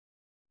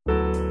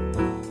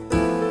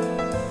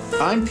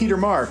I'm Peter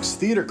Marks,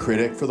 theater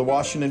critic for The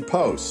Washington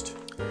Post.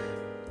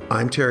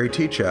 I'm Terry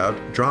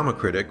Teachout, drama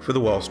critic for The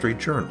Wall Street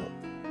Journal.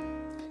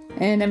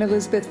 And I'm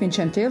Elizabeth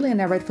Vincentielli,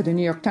 and I write for The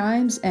New York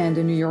Times and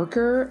The New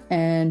Yorker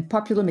and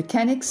Popular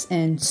Mechanics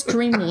and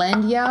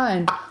Streamlandia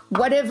and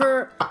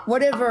whatever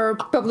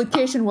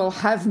publication will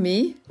have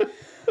me.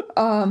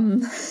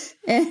 And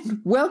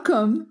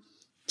welcome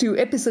to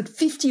episode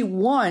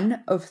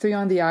 51 of Three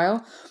on the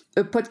Aisle,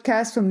 a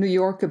podcast from New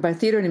York about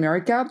theater in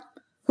America,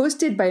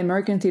 hosted by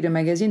American Theater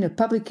Magazine, a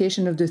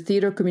publication of the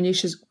Theater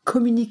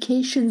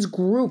Communications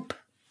Group.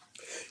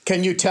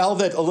 Can you tell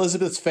that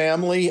Elizabeth's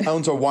family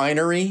owns a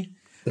winery?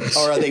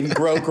 Or they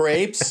grow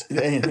grapes?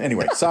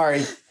 Anyway,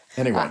 sorry.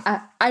 Anyway.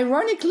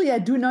 Ironically, I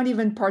do not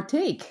even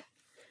partake.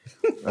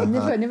 I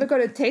never got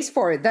a taste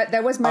for it.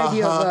 That was my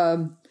idea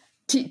of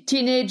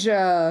teenage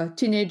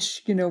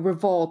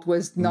revolt,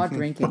 was not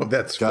drinking. Oh,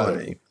 that's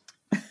funny.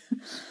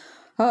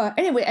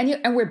 Anyway,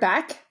 and we're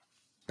back.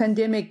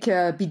 Pandemic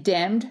be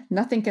damned.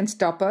 Nothing can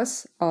stop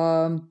us.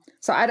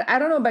 So I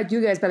don't know about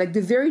you guys, but like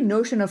the very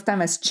notion of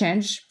time has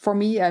changed for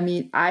me. I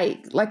mean,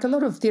 like a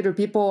lot of theater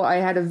people, I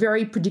had a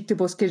very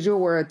predictable schedule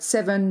where at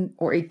 7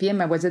 or 8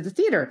 p.m. I was at the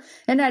theater.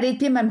 And at 8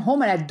 p.m. I'm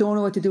home and I don't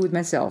know what to do with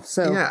myself.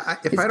 So yeah,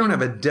 if I don't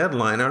have a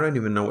deadline, I don't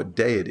even know what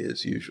day it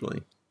is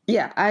usually.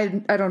 Yeah, I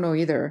don't know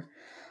either.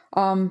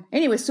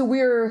 Anyway, so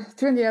we're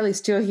Three on the Aisle is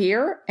still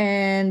here,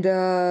 and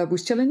we're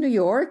still in New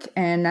York,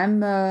 and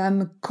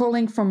I'm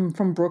calling from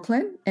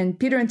Brooklyn, and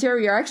Peter and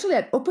Terry are actually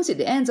at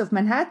opposite ends of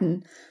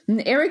Manhattan,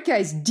 and Erica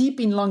is deep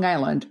in Long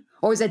Island,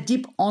 or is that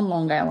deep on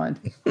Long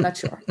Island? Not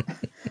sure.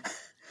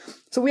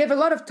 So we have a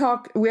lot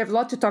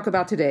to talk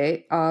about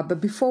today,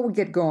 but before we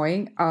get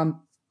going,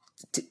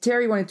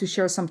 Terry wanted to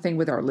share something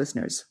with our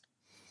listeners.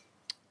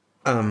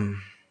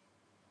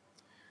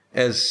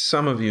 As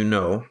some of you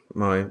know,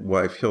 my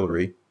wife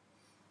Hillary,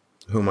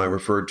 whom I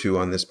referred to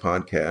on this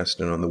podcast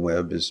and on the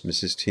web as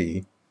Mrs.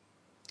 T,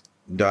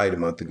 died a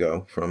month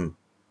ago from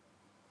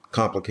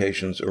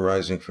complications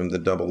arising from the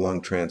double lung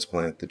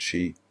transplant that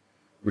she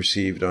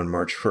received on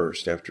March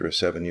 1st after a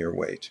 7-year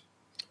wait.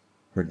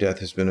 Her death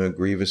has been a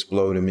grievous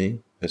blow to me,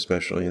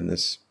 especially in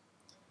this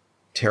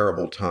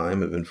terrible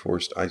time of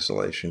enforced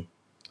isolation.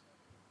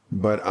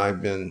 But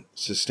I've been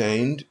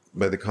sustained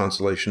by the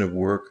consolation of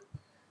work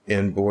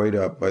and buoyed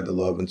up by the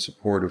love and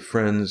support of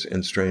friends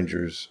and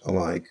strangers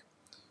alike,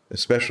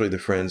 especially the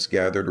friends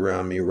gathered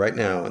around me right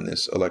now in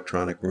this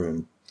electronic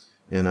room,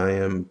 and I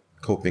am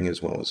coping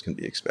as well as can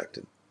be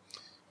expected.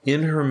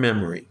 In her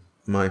memory,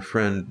 my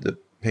friend, the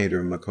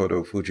painter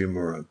Makoto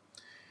Fujimura,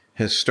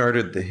 has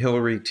started the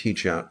Hillary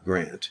Teachout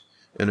Grant,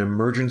 an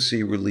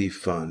emergency relief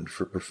fund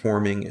for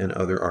performing and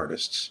other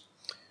artists.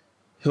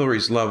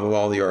 Hillary's love of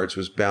all the arts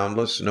was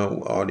boundless.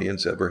 No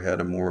audience ever had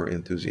a more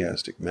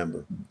enthusiastic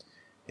member.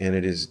 And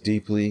it is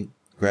deeply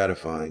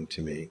gratifying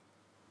to me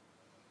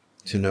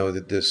to know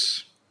that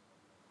this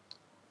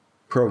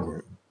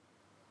program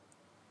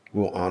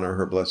will honor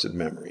her blessed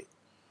memory.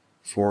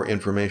 For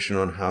information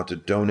on how to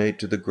donate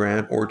to the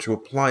grant or to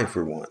apply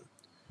for one,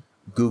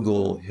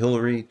 Google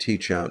Hillary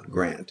Teachout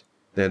Grant.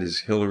 That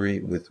is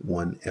Hillary with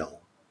one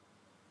L.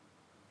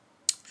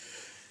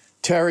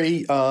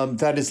 Terry,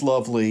 that is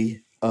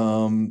lovely.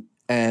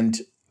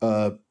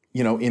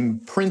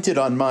 Imprinted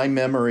on my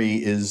memory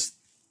is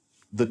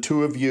the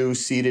two of you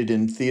seated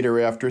in theater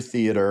after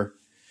theater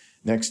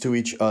next to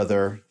each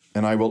other.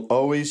 And I will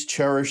always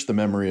cherish the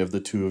memory of the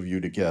two of you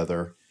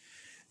together.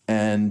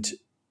 And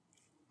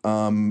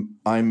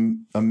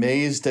I'm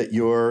amazed at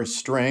your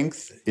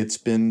strength. It's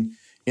been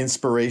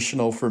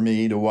inspirational for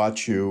me to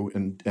watch you,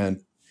 and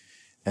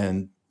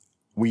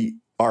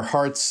our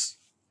hearts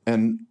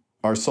and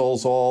our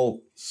souls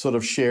all sort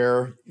of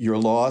share your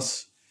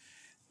loss.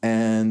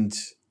 And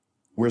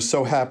we're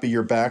so happy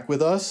you're back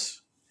with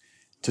us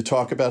to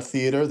talk about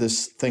theater,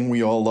 this thing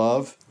we all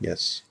love.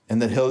 Yes.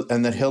 And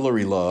that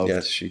Hillary loved.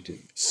 Yes, she did.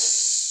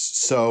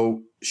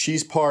 So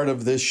she's part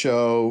of this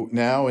show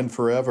now and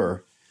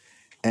forever.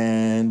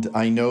 And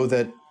I know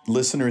that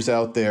listeners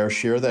out there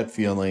share that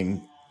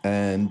feeling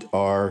and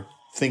are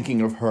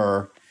thinking of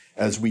her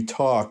as we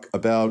talk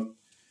about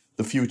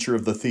the future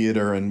of the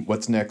theater and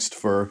what's next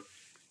for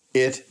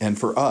it and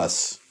for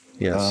us.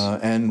 Yes.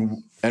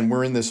 And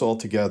we're in this all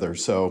together.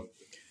 So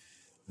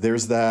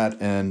there's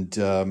that. And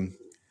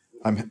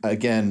I'm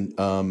again,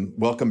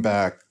 welcome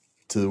back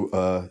to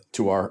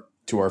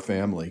our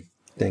family.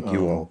 Thank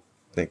you all.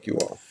 Thank you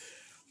all.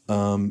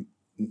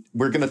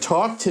 We're going to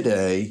talk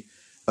today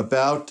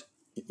about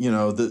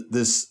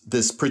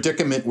this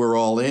predicament we're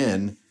all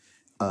in,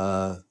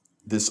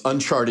 this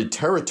uncharted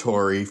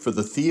territory for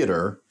the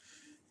theater,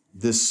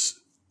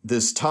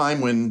 this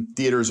time when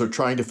theaters are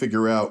trying to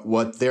figure out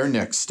what their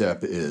next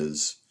step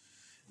is,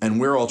 and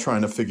we're all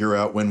trying to figure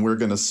out when we're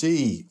going to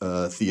see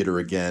theater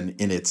again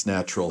in its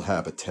natural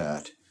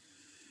habitat.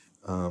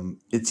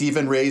 It's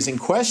even raising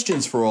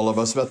questions for all of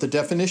us about the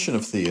definition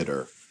of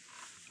theater.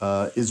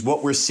 Is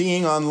what we're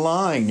seeing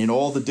online in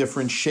all the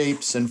different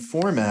shapes and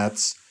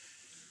formats,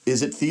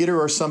 is it theater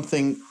or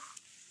something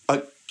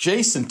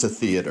adjacent to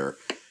theater?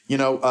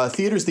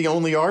 Theater is the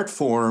only art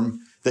form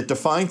that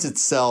defines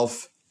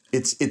itself.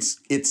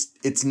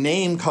 Its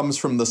name comes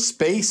from the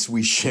space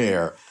we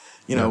share.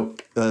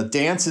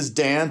 Dance is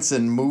dance,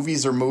 and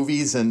movies are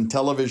movies, and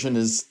television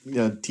is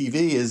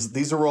TV.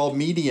 These are all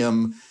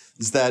mediums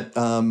that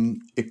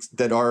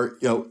are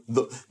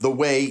the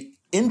way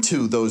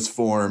into those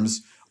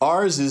forms.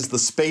 Ours is the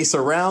space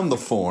around the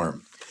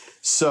form.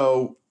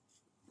 So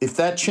if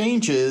that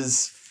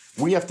changes,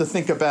 we have to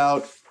think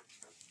about,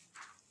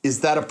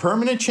 is that a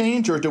permanent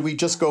change, or do we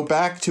just go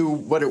back to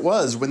what it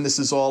was when this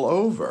is all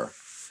over?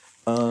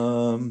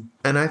 And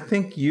I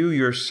think you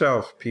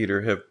yourself,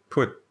 Peter, have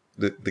put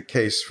the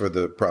case for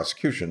the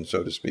prosecution,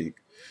 so to speak,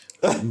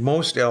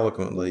 most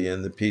eloquently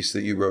in the piece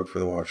that you wrote for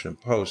the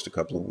Washington Post a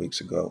couple of weeks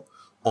ago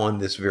on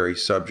this very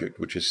subject,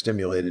 which has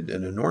stimulated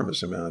an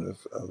enormous amount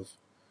of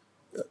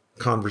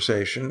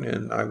conversation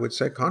and, I would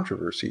say,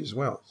 controversy as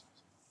well.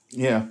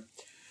 Yeah.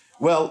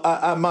 Well,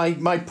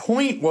 my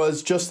point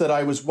was just that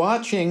I was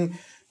watching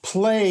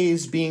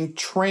plays being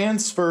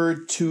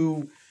transferred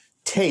to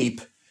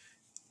tape,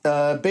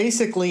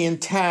 basically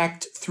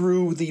intact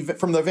from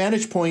the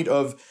vantage point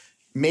of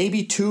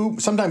maybe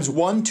sometimes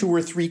 1, 2,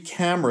 or 3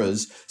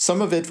 cameras, some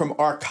of it from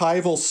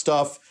archival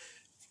stuff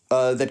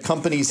that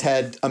companies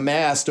had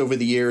amassed over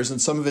the years,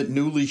 and some of it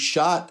newly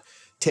shot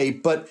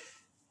tape. But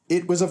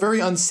it was a very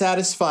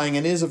unsatisfying,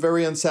 and is a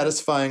very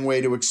unsatisfying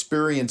way to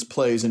experience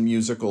plays and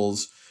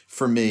musicals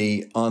for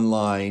me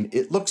online.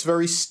 It looks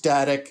very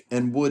static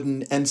and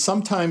wooden, and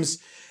sometimes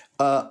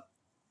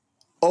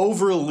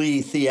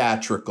overly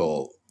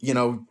theatrical.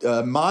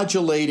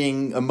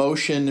 Modulating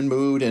emotion and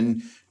mood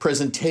and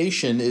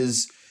presentation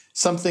is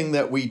something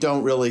that we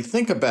don't really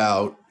think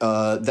about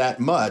that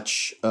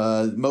much.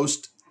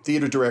 Most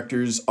theater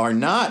directors are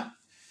not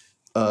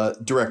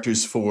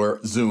directors for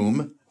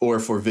Zoom or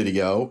for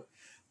video.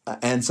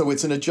 And so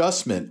it's an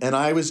adjustment. And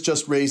I was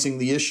just raising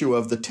the issue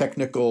of the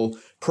technical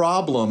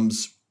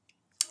problems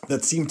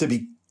that seem to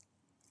be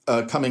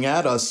coming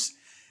at us,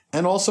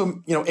 and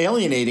also,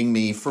 alienating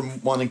me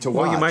from wanting to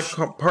watch.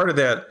 Well, part of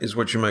that is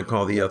what you might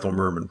call the Ethel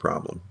Merman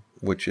problem,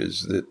 which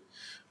is that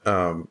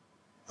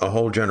a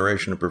whole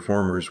generation of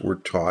performers were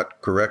taught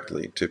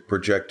correctly to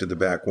project to the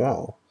back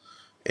wall.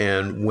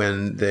 And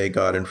when they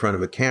got in front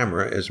of a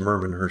camera, as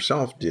Merman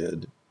herself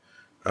did,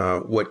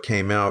 what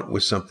came out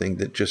was something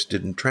that just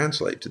didn't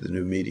translate to the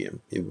new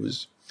medium. It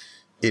was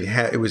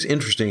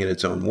interesting in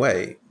its own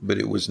way, but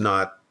it was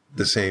not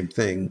the same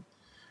thing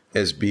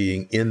as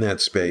being in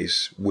that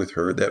space with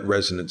her, that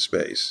resonant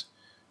space.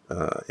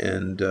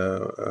 And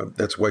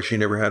that's why she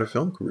never had a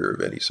film career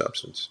of any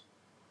substance,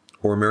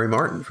 or Mary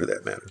Martin for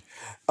that matter.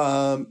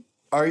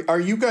 Are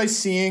you guys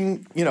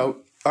seeing,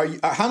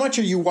 how much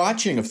are you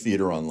watching of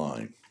theater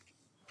online?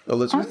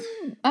 Elizabeth?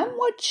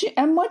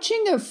 I'm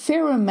watching a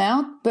fair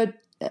amount, but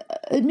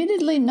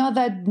admittedly not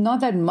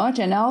that much.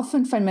 And I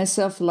often find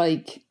myself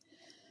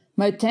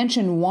my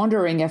attention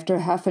wandering after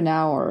half an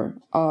hour.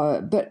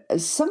 But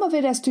some of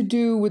it has to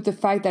do with the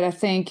fact that I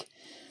think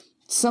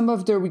some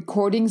of the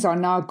recordings are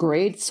not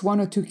great. It's 1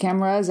 or 2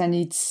 cameras, and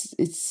it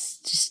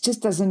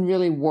just doesn't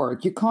really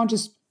work. You can't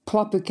just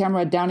plop the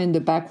camera down in the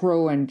back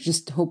row and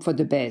just hope for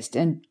the best.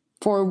 And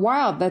for a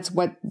while, that's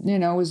what,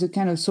 was a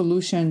kind of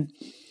solution.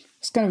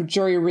 It's kind of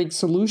jury-rigged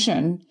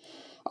solution.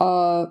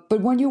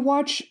 But when you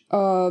watch,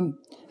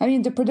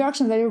 the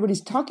production that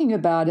everybody's talking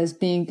about as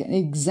being an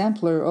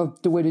exemplar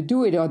of the way to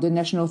do it are the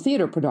National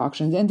Theatre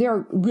productions, and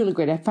they're really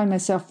great. I find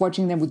myself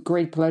watching them with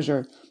great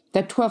pleasure.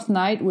 That 12th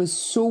Night was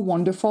so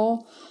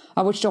wonderful.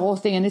 I watched the whole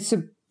thing, and it's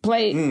a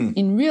play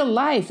in real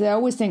life. I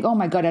always think, oh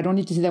my God, I don't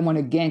need to see that one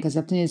again because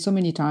I've seen it so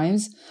many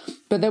times.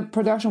 But the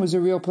production was a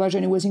real pleasure,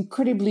 and it was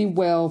incredibly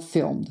well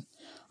filmed.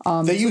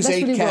 They use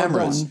 8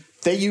 cameras.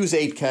 They use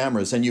 8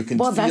 cameras, and you can.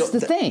 Well, that's the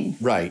thing.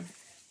 Right.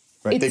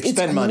 They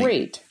spend money.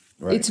 Great.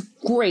 Right. It's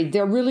great.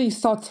 They're really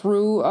thought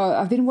through.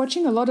 I've been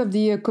watching a lot of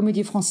the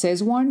Comédie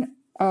Française one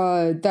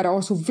that are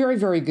also very,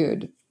 very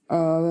good.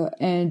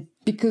 And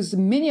because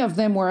many of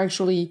them were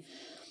actually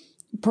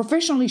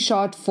professionally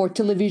shot for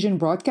television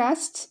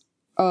broadcasts.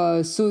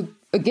 So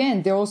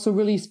again, they're also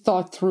really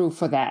thought through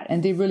for that,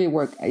 and they really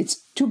work. It's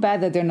too bad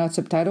that they're not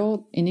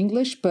subtitled in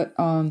English, but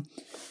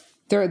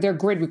they're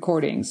great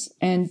recordings.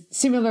 And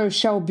similar,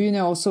 Charles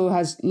Bühne also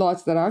has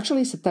lots that are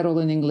actually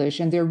subtitled in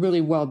English, and they're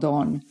really well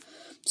done.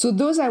 So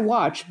those I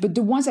watch, but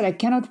the ones that I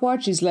cannot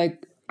watch is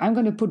I'm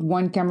going to put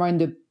one camera in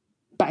the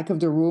back of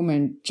the room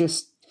and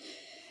just,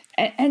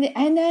 and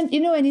then,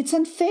 and it's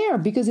unfair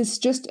because it's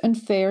just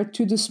unfair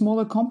to the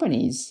smaller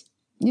companies.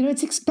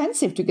 It's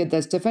expensive to get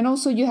that stuff. And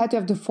also you had to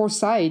have the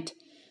foresight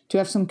to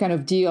have some kind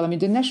of deal.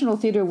 The National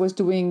Theatre was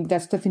doing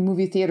that stuff in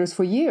movie theaters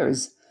for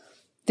years.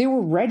 They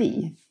were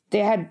ready.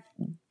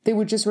 They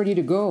were just ready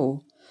to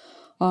go.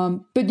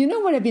 But you know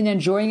what I've been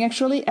enjoying,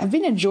 actually? I've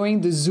been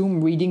enjoying the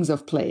Zoom readings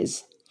of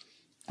plays.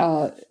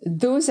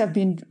 Those have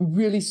been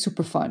really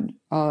super fun.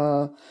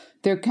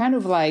 They're kind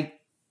of like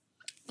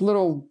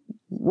little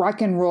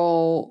rock and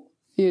roll,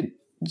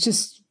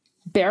 just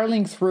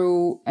barreling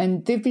through,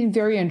 and they've been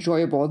very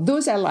enjoyable.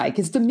 Those I like.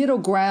 It's the middle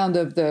ground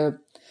of the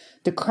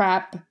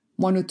crap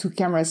one or two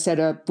cameras set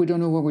up, we don't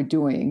know what we're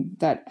doing,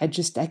 that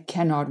I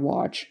cannot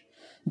watch.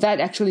 That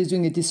actually is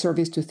doing a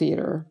disservice to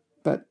theater,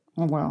 but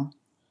oh well.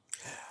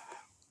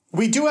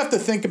 We do have to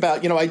think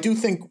about, I do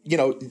think,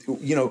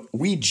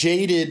 we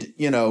jaded,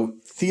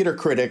 theater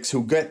critics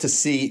who get to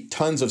see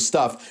tons of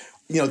stuff.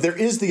 There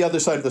is the other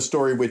side of the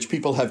story, which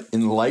people have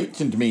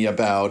enlightened me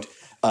about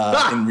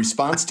in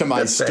response to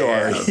my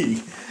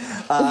story.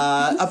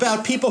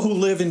 About people who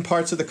live in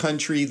parts of the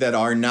country that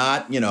are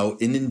not,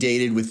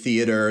 inundated with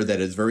theater, that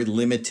is very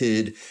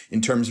limited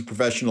in terms of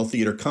professional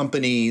theater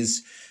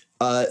companies.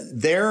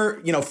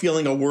 They're,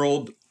 feeling a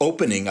world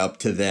opening up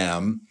to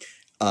them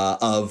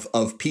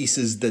of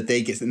pieces that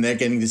they get, and they're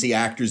getting to see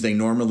actors they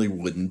normally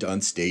wouldn't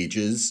on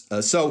stages.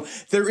 So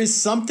there is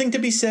something to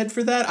be said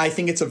for that. I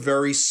think it's a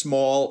very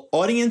small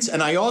audience.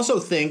 And I also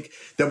think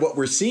that what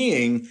we're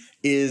seeing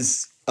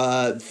is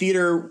the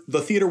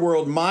theater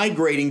world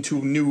migrating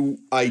to new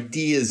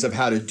ideas of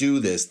how to do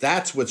this.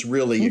 That's what's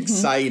really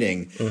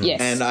exciting. Mm-hmm.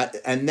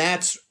 Yes. And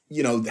that's,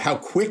 how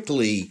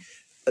quickly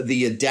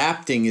the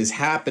adapting is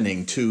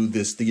happening to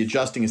this, the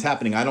adjusting is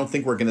happening. I don't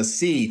think we're going to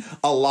see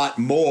a lot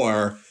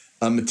more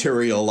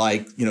material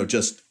like,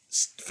 just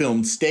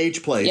filmed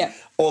stage plays. Yeah.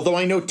 Although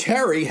I know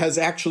Terry has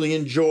actually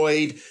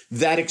enjoyed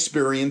that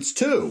experience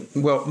too.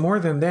 Well, more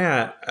than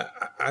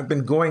that, I've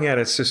been going at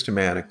it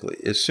systematically.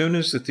 As soon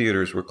as the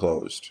theaters were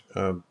closed,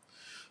 the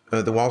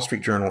Wall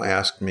Street Journal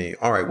asked me,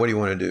 all right, what do you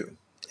want to do?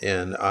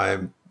 And I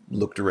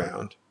looked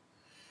around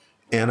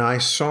and I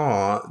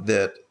saw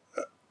that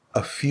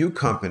a few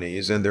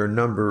companies, and their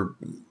number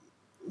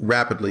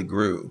rapidly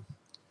grew,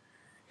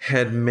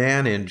 had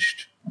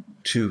managed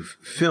to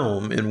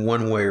film in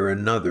one way or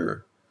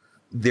another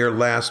their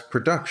last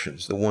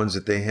productions, the ones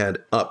that they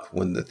had up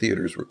when the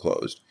theaters were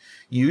closed.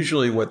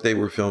 Usually what they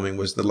were filming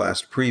was the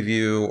last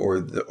preview or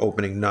the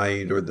opening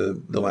night or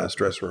the last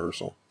dress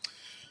rehearsal.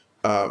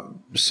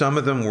 Some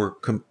of them were,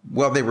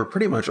 they were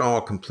pretty much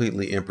all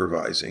completely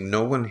improvising.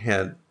 No one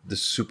had the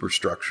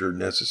superstructure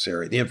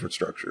necessary, the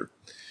infrastructure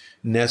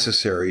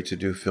necessary to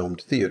do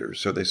filmed theater.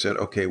 So they said,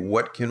 okay,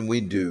 what can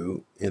we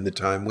do in the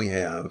time we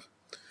have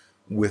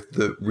with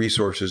the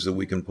resources that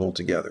we can pull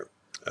together?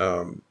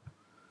 The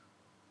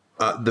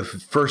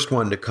first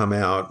one to come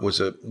out was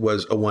a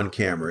one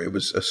camera. It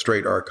was a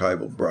straight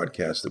archival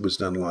broadcast that was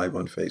done live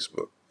on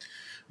Facebook.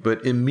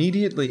 But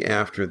immediately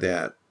after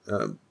that,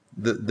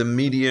 the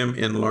medium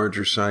and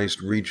larger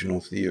sized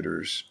regional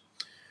theaters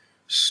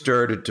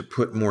started to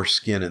put more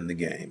skin in the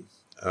game.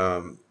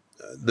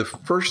 The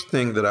first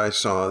thing that I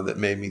saw that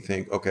made me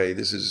think, okay,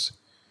 this is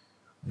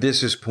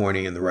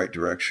pointing in the right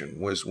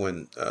direction was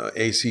when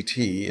ACT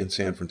in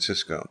San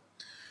Francisco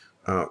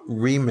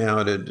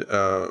remounted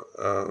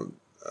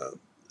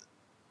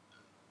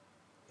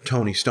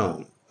Tony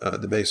Stone,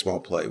 the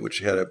baseball play, which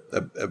had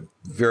a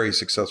very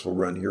successful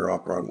run here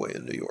off Broadway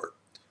in New York,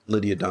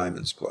 Lydia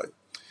Diamond's play.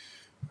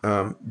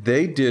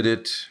 They did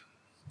it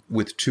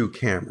with two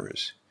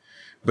cameras,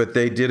 but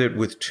they did it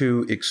with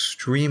two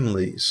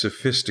extremely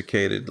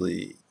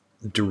sophisticatedly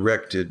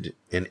directed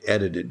and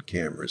edited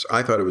cameras.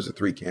 I thought it was a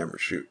 3-camera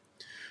shoot.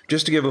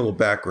 Just to give a little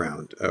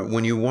background,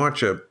 when you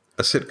watch a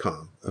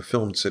sitcom, a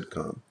filmed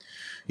sitcom,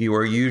 you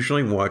are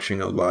usually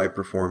watching a live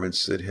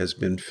performance that has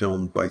been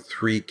filmed by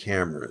 3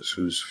 cameras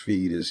whose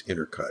feed is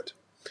intercut.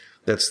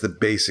 That's the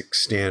basic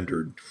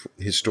standard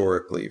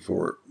historically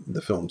for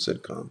the film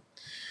sitcom.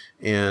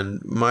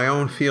 And my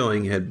own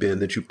feeling had been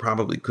that you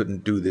probably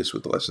couldn't do this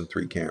with less than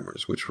 3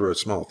 cameras, which for a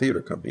small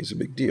theater company is a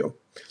big deal.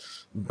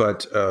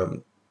 But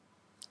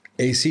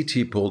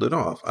ACT pulled it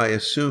off. I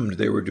assumed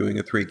they were doing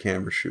a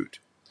 3-camera shoot.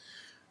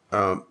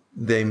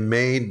 They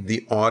made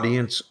the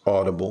audience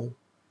audible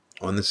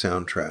on the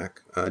soundtrack.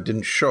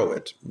 Didn't show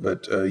it,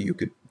 but you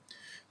could.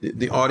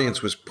 The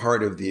audience was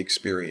part of the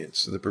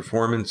experience. The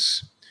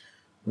performance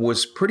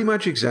was pretty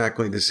much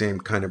exactly the same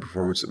kind of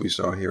performance that we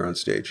saw here on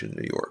stage in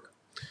New York.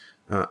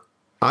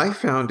 I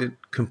found it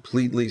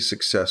completely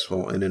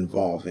successful and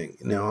involving.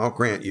 Now, I'll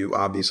grant you,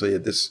 obviously,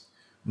 at this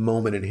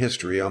moment in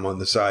history, I'm on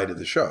the side of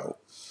the show.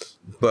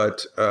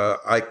 But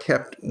I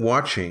kept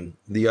watching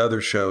the other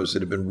shows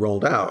that have been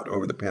rolled out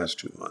over the past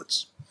 2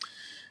 months.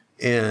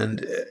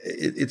 And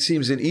it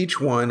seems that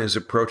each one is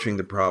approaching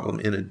the problem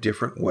in a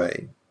different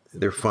way.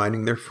 They're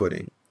finding their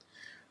footing.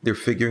 They're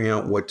figuring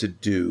out what to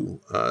do.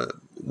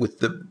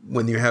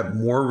 When you have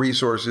more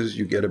resources,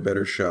 you get a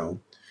better show.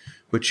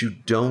 But you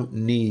don't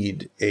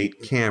need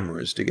 8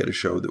 cameras to get a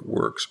show that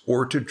works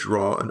or to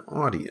draw an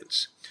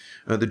audience.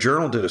 The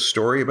Journal did a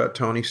story about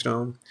Tony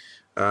Stone.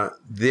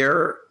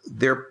 Their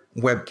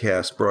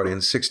webcast brought in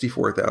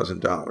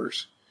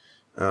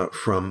 $64,000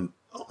 from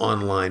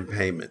online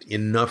payment,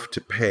 enough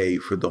to pay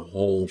for the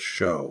whole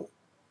show.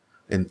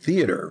 In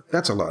theater,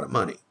 that's a lot of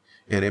money,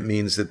 and it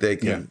means that they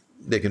can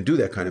do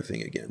that kind of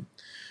thing again.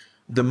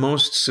 The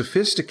most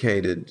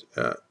sophisticated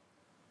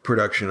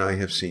production I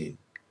have seen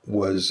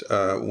was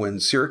when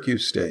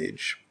Syracuse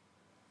Stage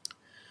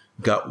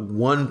got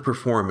one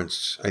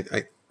performance.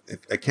 I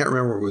can't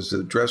remember if it was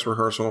the dress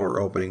rehearsal or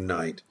opening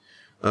night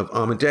of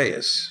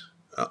Amadeus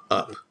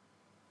up,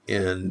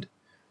 and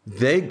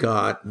they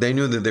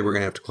knew that they were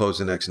going to have to close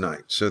the next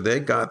night. So they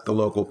got the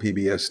local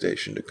PBS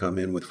station to come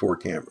in with 4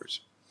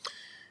 cameras.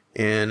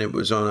 And it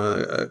was on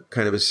a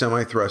kind of a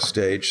semi-thrust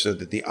stage so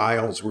that the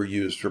aisles were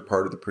used for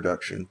part of the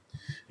production.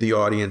 The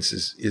audience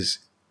is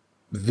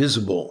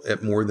visible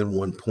at more than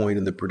one point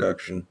in the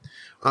production.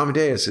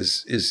 Amadeus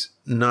is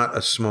not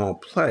a small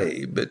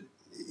play, but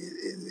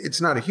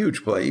it's not a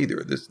huge play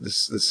either. The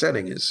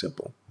setting is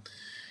simple.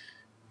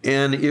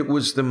 And it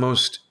was the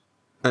most,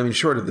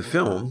 short of the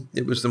film,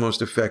 it was the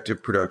most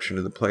effective production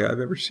of the play I've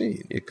ever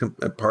seen.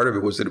 Part of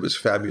it was that it was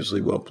fabulously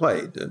well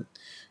played.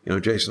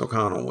 Jason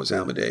O'Connell was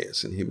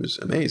Amadeus, and he was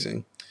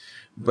amazing.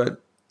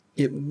 But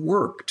it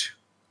worked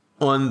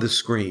on the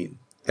screen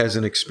as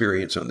an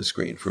experience on the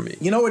screen for me.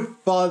 You know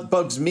what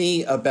bugs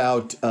me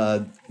about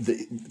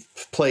the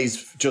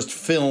plays just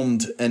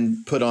filmed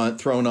and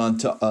thrown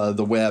onto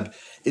the web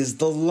is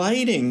the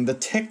lighting. The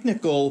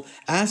technical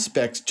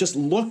aspects just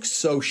look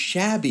so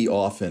shabby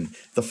often.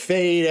 The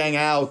fading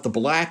out, the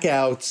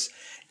blackouts.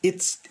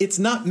 It's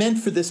not meant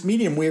for this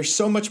medium. We're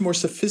so much more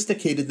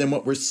sophisticated than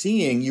what we're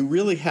seeing. You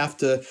really have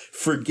to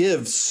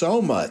forgive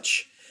so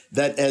much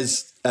that,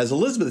 as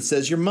Elizabeth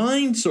says, your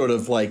mind sort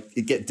of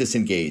it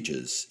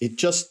disengages. It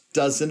just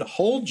doesn't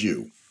hold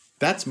you.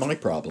 That's my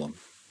problem.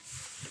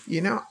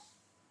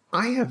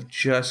 I have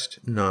just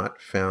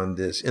not found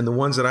this in the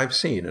ones that I've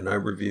seen, and I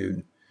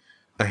reviewed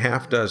a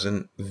half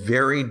dozen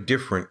very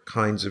different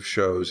kinds of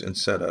shows and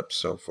setups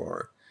so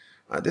far.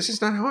 This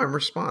is not how I'm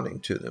responding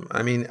to them.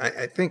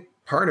 I think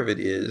part of it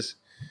is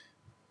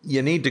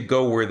you need to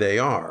go where they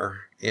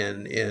are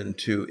and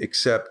to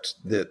accept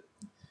that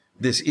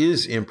this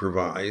is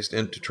improvised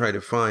and to try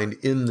to find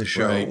in the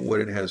show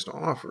what it has to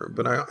offer.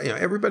 But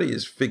everybody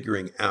is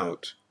figuring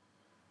out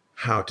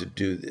how to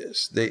do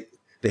this. They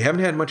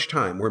haven't had much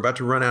time. We're about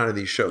to run out of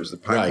these shows. The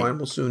pipeline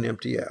will soon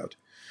empty out.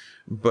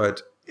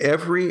 But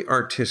every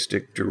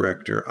artistic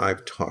director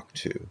I've talked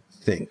to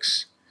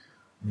thinks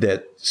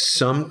that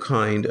some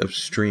kind of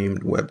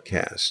streamed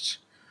webcasts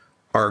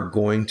are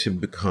going to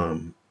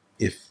become,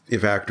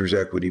 if Actors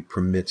Equity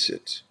permits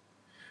it,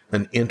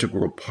 an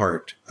integral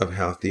part of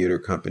how theater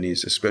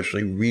companies,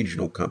 especially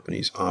regional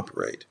companies,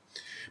 operate,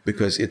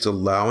 because it's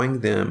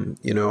allowing them.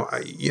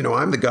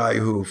 I'm the guy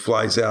who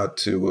flies out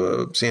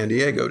to San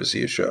Diego to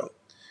see a show,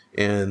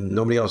 and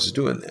nobody else is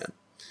doing that.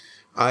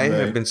 I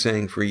have been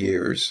saying for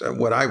years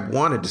what I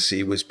wanted to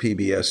see was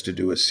PBS to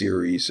do a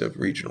series of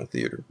regional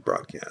theater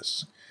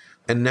broadcasts,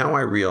 and now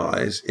I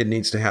realize it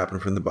needs to happen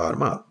from the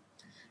bottom up.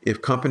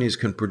 If companies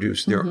can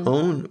produce their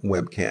own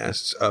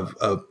webcasts of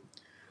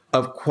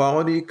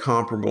quality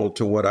comparable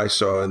to what I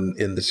saw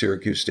in the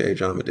Syracuse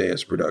Stage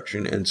Amadeus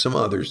production and some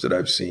others that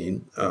I've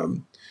seen,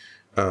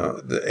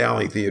 the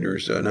Alley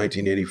Theater's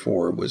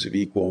 1984 was of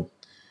equal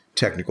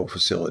technical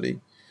facility.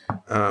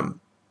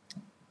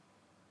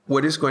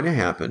 What is going to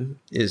happen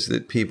is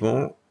that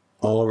people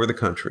all over the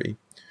country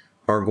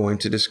are going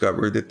to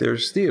discover that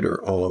there's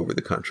theater all over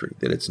the country,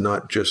 that it's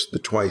not just the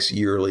twice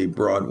yearly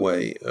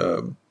Broadway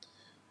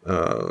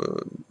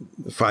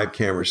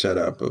 5-camera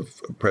setup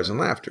of Present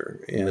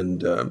Laughter.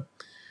 And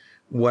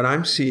what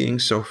I'm seeing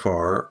so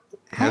far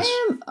has...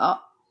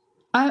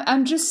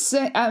 I'm just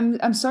saying,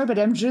 I'm sorry, but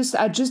I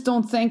just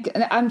don't think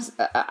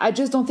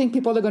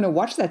people are going to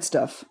watch that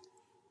stuff.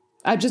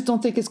 I just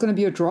don't think it's going to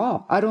be a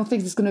draw. I don't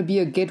think it's going to be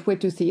a gateway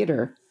to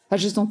theater. I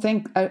just don't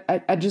think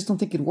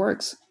it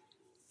works.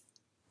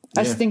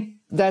 I just think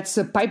that's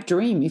a pipe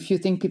dream if you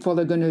think people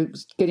are going to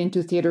get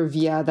into theater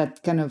via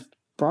that kind of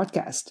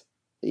broadcast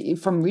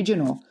from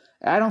regional.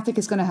 I don't think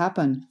it's going to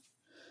happen.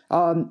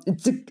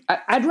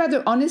 I'd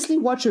rather honestly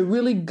watch a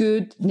really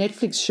good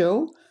Netflix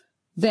show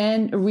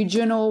than a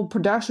regional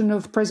production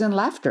of Present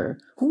Laughter.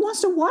 Who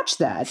wants to watch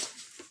that?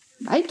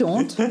 I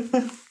don't.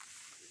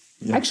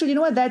 Actually, you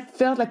know what? That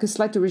felt like a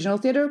slight original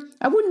theater.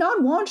 I would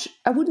not watch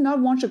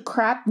a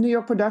crap New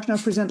York production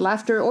of Present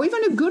Laughter, or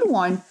even a good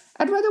one.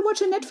 I'd rather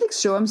watch a Netflix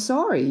show. I'm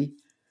sorry.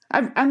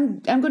 I'm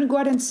going to go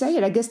out and say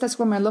it. I guess that's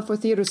where my love for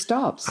theater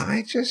stops.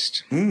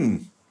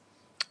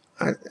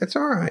 It's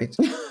all right.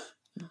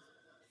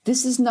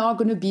 This is not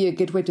going to be a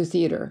gateway to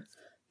theater.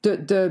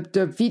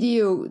 The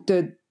video,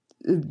 the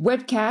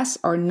webcasts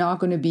are not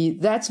going to be.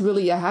 That's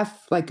really, I have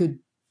like a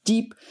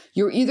deep.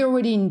 You're either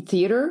already in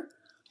theater,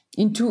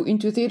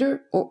 into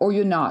theater, or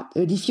you're not.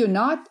 And if you're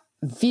not,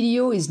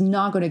 video is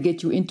not going to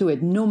get you into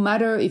it. No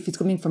matter if it's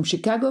coming from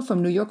Chicago,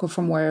 from New York, or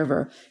from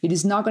wherever, it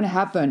is not going to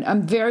happen.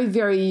 I'm very,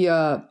 very,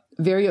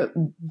 very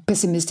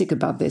pessimistic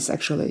about this.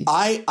 Actually,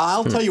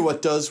 I'll tell you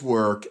what does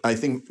work. I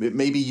think it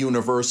maybe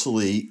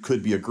universally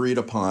could be agreed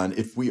upon.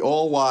 If we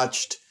all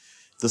watched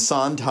the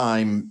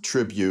Sondheim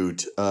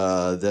tribute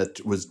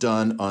that was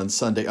done on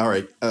Sunday. All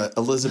right,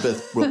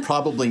 Elizabeth will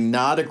probably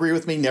not agree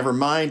with me. Never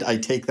mind, I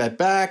take that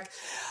back.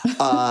 She's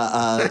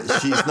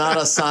not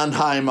a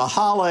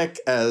Sondheimaholic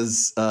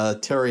as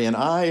Terry and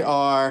I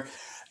are,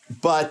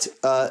 but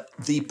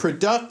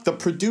the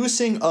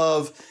producing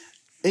of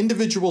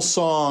individual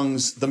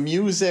songs, the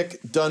music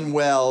done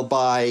well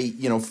by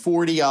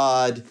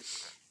 40-odd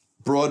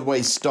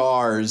Broadway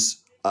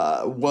stars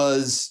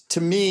was,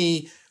 to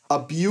me, a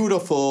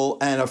beautiful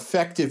and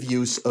effective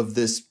use of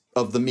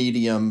the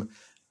medium.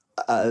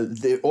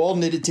 They all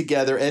knitted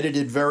together,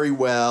 edited very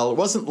well. It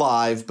wasn't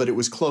live, but it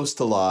was close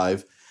to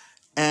live.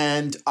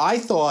 And I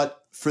thought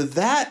for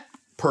that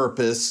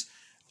purpose,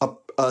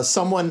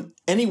 someone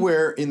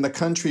anywhere in the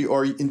country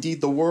or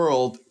indeed the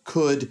world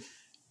could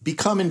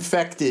become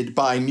infected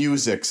by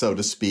music, so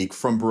to speak,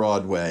 from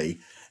Broadway.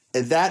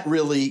 That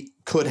really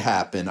could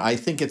happen. I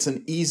think it's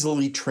an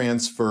easily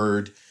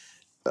transferred,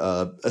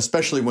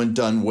 especially when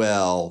done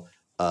well,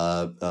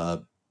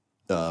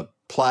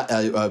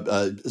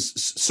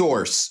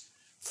 source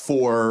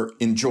for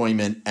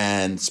enjoyment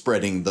and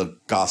spreading the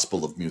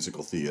gospel of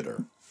musical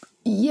theater.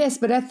 Yes,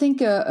 but I think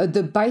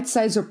the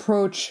bite-sized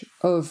approach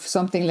of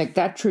something like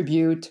that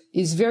tribute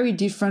is very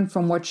different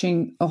from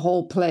watching a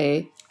whole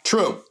play.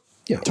 True.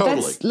 Yeah,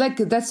 totally.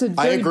 That's a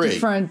very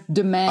different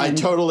demand. I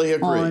totally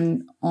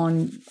agree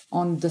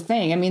on the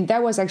thing. I mean,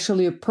 that was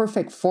actually a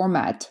perfect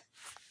format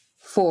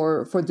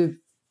for the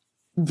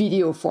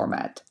video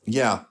format.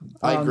 Yeah,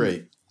 I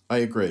agree.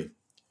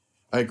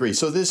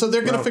 So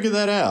they're going to figure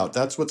that out.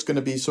 That's what's going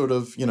to be sort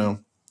of,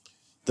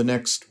 the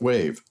next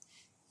wave.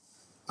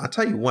 I'll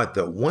tell you what,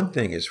 though, one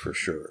thing is for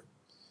sure.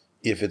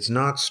 If it's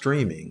not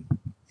streaming,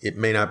 it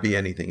may not be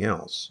anything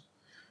else,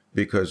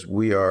 because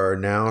we are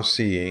now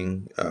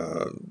seeing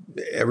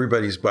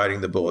everybody's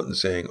biting the bullet and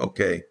saying,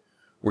 okay,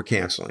 we're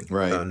canceling.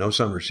 Right. No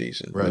summer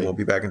season. Right. We won't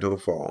be back until the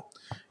fall.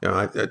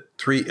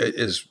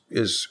 As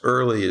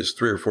early as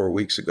 3 or 4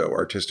 weeks ago,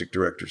 artistic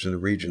directors in the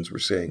regions were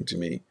saying to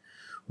me,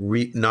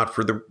 not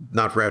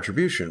for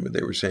attribution, but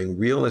they were saying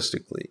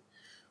realistically,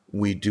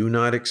 we do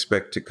not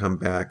expect to come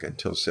back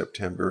until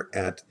September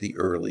at the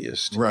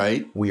earliest.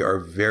 Right. We are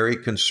very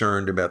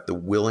concerned about the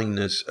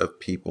willingness of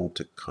people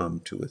to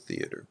come to a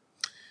theater.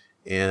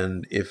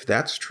 And if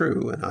that's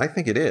true, and I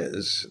think it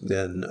is,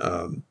 then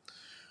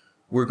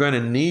we're going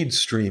to need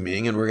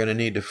streaming, and we're going to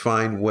need to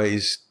find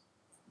ways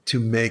to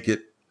make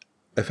it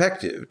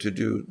effective, to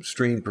do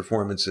streamed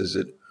performances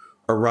that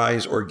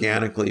arise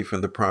organically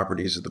from the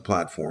properties of the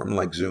platform,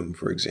 like Zoom,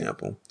 for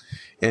example,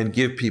 and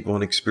give people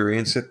an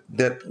experience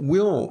that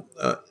will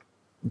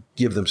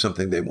give them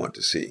something they want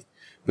to see.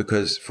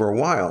 Because for a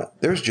while,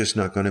 there's just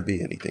not going to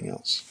be anything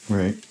else.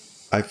 Right.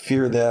 I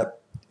fear that.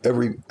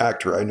 Every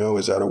actor I know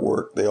is out of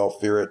work. They all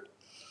fear it.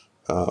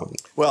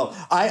 Well,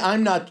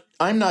 I'm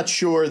not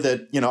sure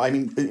that,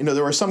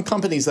 there are some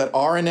companies that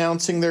are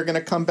announcing they're going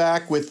to come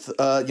back with,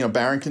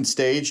 Barrington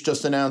Stage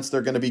just announced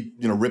they're going to be,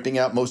 ripping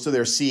out most of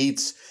their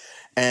seats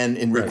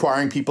and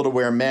requiring people to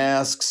wear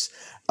masks.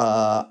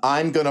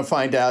 I'm going to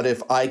find out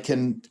if I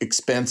can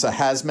expense a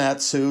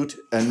hazmat suit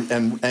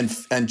and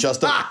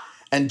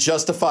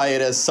justify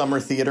it as summer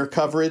theater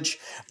coverage.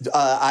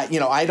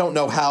 I don't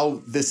know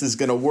how this is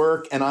going to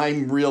work, and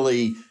I'm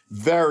really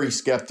very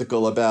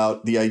skeptical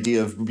about the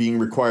idea of being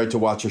required to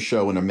watch a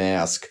show in a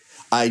mask.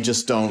 I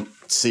just don't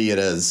see it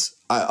as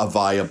a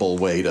viable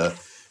way to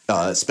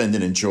spend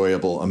an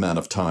enjoyable amount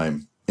of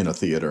time in a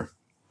theater.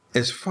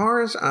 As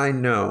far as I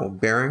know,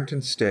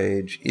 Barrington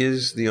Stage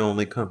is the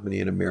only company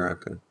in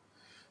America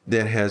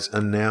that has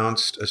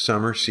announced a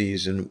summer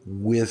season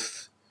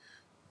with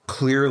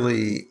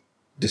clearly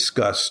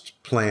discussed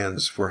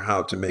plans for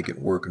how to make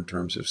it work in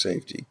terms of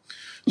safety.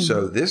 Mm-hmm.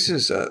 So this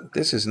is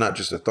not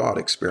just a thought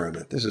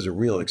experiment. This is a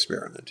real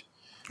experiment.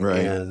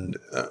 Right. And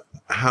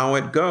how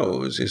it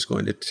goes is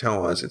going to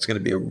tell us, it's going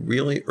to be a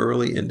really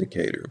early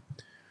indicator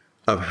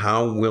of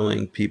how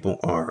willing people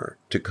are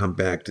to come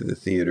back to the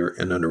theater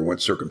and under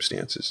what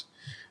circumstances.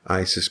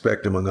 I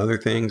suspect, among other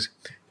things,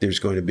 there's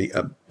going to be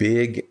a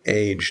big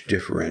age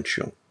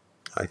differential.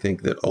 I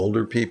think that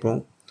older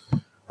people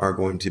are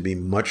going to be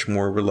much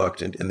more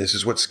reluctant, and this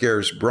is what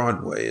scares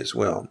Broadway as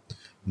well,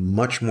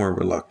 much more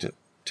reluctant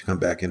to come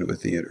back into a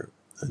theater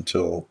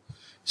until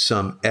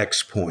some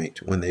X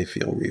point when they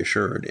feel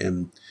reassured.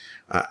 And,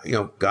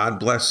 God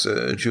bless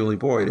Julie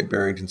Boyd at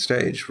Barrington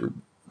Stage for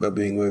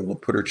being able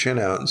to put her chin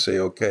out and say,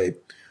 okay,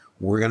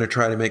 we're going to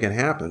try to make it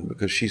happen,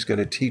 because she's going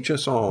to teach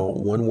us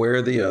all, one way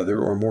or the other,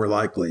 or more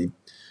likely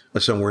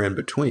somewhere in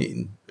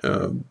between,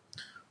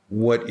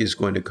 what is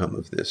going to come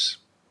of this.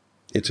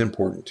 It's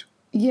important.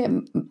 Yeah,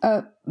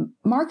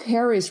 Mark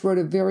Harris wrote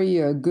a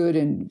very good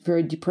and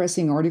very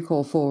depressing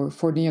article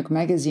for New York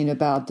Magazine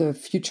about the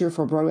future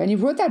for Broadway. And he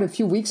wrote that a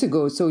few weeks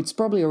ago, so it's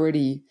probably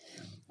already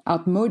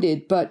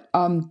outmoded. But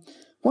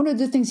one of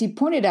the things he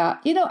pointed out,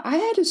 I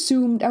had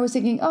assumed, I was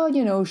thinking,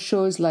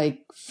 shows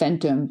like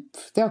Phantom,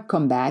 they'll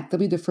come back. They'll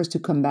be the first to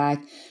come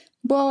back.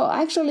 Well,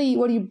 actually,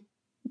 what he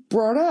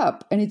brought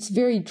up, and it's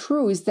very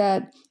true, is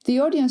that the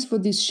audience for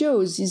these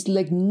shows is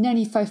like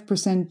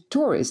 95%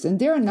 tourists, and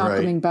they're not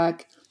coming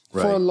back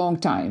for a long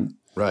time.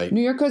 Right.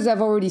 New Yorkers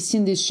have already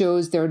seen these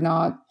shows. They're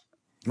not.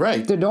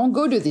 Right. They don't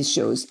go to these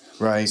shows.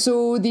 Right.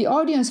 So the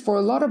audience for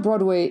a lot of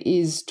Broadway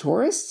is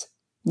tourists,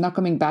 not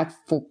coming back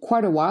for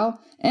quite a while,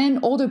 and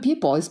older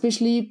people,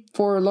 especially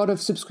for a lot of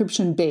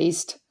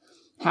subscription-based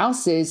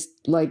houses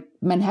like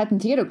Manhattan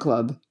Theater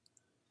Club.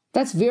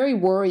 That's very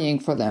worrying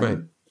for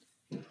them.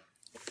 Right.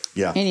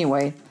 Yeah.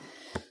 Anyway,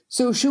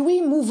 So should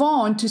we move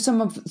on to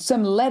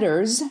some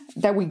letters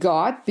that we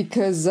got,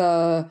 because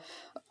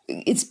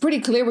it's pretty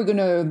clear we're going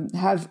to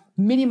have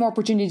many more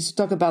opportunities to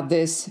talk about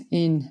this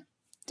in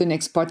the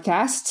next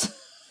podcast,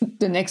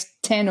 the next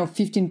 10 or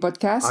 15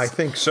 podcasts. I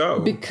think so.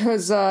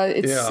 Because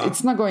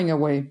it's not going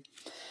away.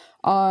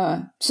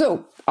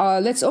 So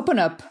let's open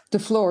up the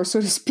floor,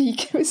 so to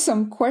speak, with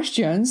some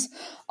questions.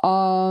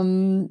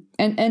 And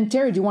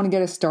Terry, do you want to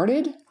get us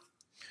started?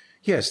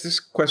 Yes, this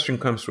question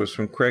comes to us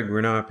from Craig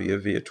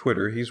Renapia via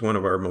Twitter. He's one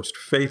of our most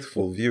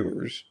faithful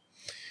viewers.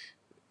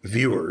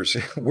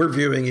 We're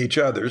viewing each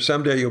other.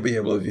 Someday you'll be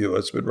able to view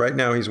us, but right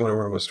now he's one of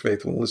our most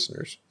faithful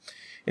listeners.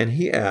 And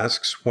he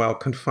asks, while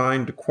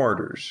confined to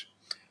quarters,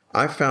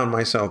 I found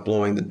myself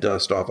blowing the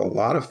dust off a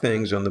lot of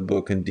things on the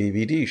book and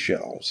DVD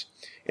shelves.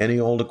 Any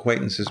old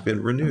acquaintance has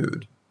been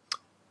renewed.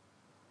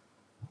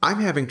 I'm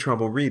having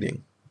trouble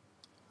reading.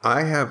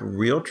 I have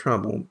real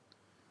trouble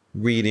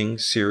reading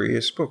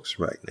serious books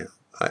right now.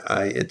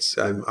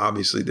 I'm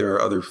obviously there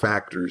are other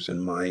factors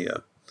in my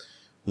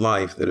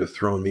life that have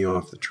thrown me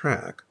off the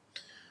track,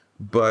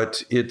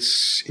 but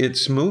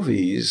it's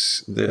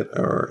movies that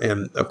are,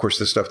 and of course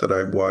the stuff that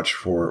I watch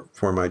for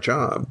my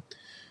job,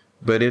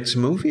 but it's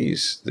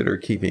movies that are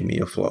keeping me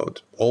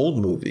afloat. Old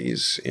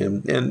movies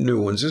and new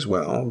ones as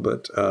well,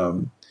 but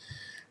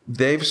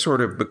they've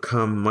sort of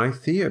become my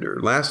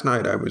theater. Last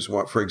night I was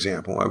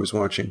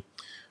watching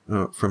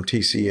from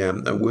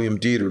TCM, William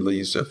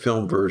Dieterle's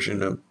film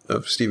version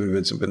of Stephen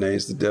Vincent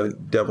Benet's The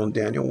Devil and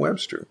Daniel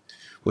Webster,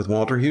 with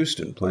Walter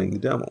Houston playing the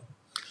devil.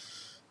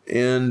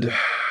 And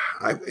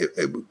I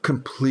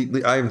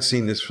haven't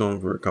seen this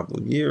film for a couple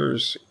of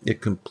years. It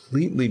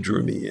completely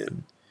drew me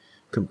in,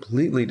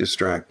 completely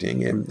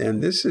distracting.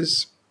 And this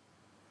is,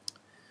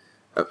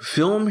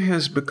 film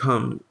has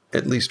become,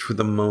 at least for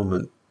the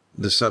moment,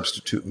 the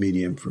substitute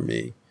medium for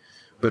me.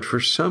 But for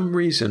some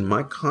reason,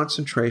 my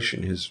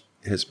concentration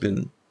has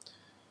been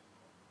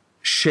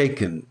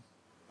shaken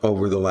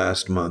over the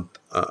last month,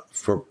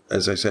 for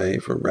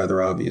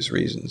rather obvious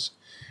reasons.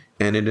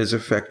 And it is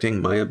affecting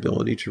my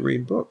ability to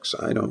read books.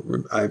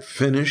 I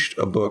finished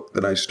a book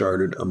that I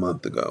started a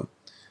month ago.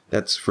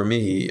 That's, for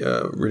me,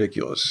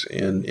 ridiculous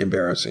and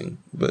embarrassing,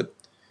 but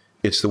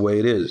it's the way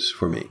it is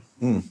for me.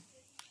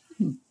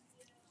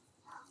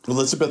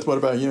 Elizabeth, what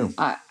about you?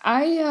 I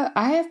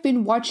have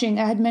been watching,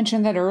 I had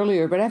mentioned that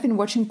earlier, but I've been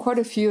watching quite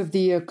a few of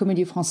the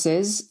Comédie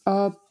Française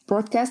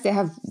broadcasts. They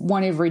have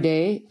one every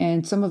day,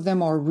 and some of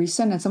them are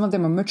recent and some of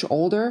them are much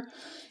older.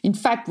 In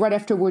fact, right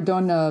after we're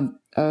done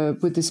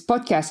with this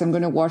podcast, I'm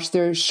going to watch,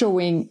 they're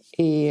showing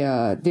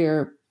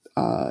their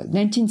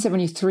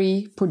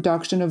 1973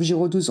 production of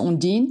Giraudoux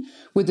Ondine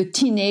with the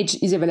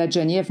teenage Isabelle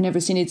Adjani. I've never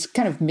seen it. It's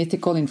kind of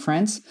mythical in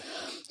France.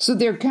 So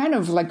they're kind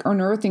of like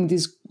unearthing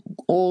these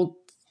old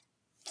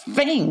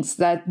things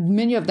that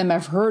many of them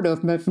I've heard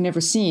of but I've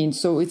never seen.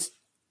 So it's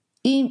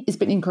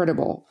been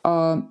incredible.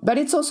 But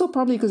it's also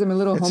probably because I'm a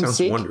little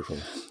homesick. Sounds wonderful.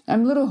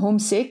 I'm a little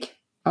homesick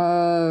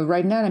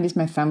right now, and I miss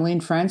my family in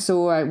France.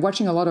 So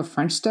watching a lot of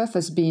French stuff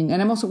has been,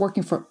 and I'm also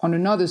working on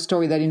another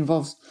story that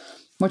involves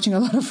watching a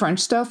lot of French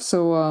stuff.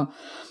 So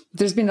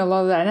there's been a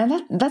lot of that,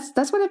 and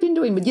that's what I've been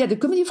doing. But yeah, the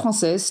Comédie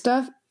Française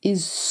stuff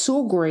is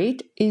so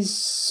great, is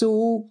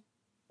so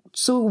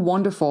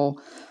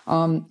wonderful.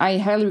 I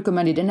highly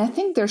recommend it, and I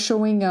think they're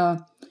showing.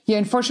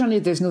 Unfortunately,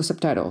 there's no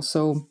subtitles,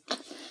 so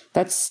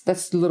that's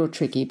a little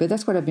tricky. But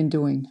that's what I've been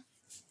doing.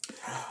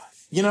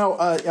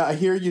 I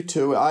hear you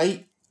too.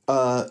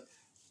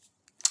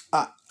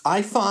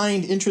 I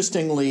find,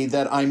 interestingly,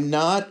 that I'm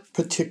not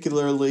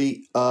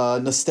particularly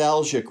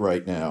nostalgic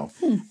right now.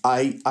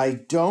 I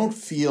don't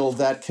feel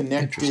that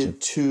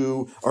connected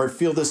to, or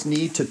feel this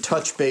need to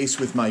touch base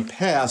with my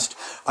past.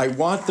 I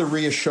want the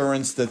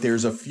reassurance that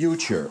there's a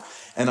future.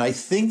 And I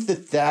think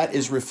that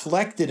is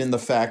reflected in the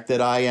fact that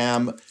I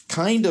am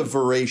kind of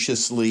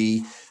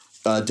voraciously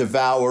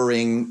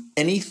devouring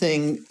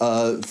anything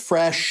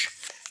fresh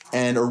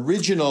and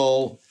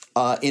original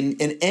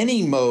in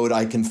any mode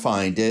I can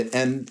find it,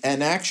 and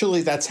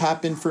actually that's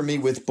happened for me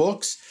with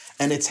books,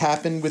 and it's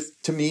happened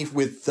to me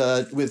with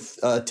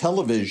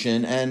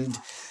television, and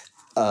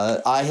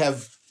I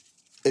have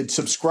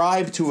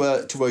subscribed to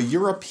a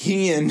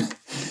European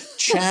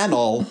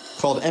channel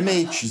called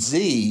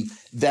MHZ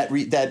that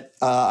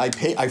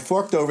I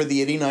forked over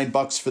the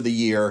 $89 for the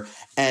year,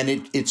 and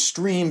it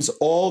streams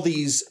all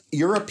these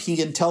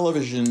European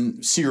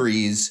television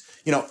series,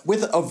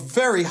 with a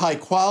very high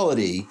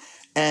quality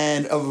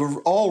and of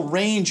all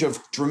range of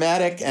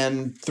dramatic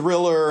and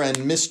thriller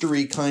and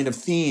mystery kind of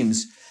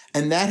themes.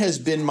 And that has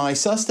been my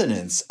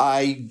sustenance.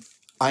 I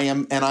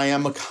have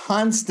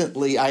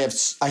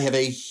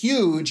a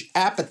huge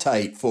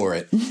appetite for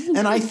it.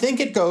 And I think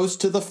it goes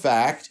to the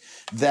fact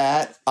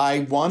that I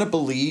want to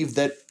believe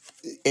that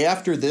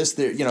after this,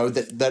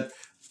 that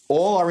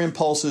all our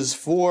impulses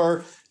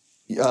for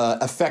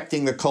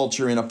affecting the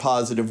culture in a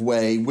positive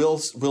way will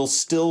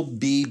still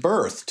be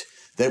birthed.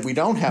 That we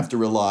don't have to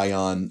rely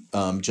on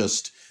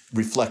just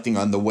reflecting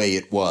on the way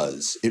it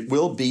was. It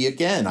will be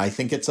again. I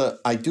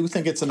do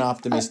think it's an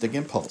optimistic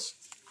impulse.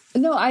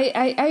 No,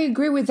 I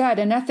agree with that,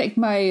 and I think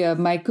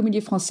my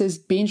Comédie Française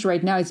binge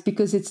right now is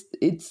because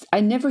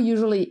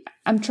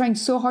I'm trying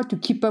so hard to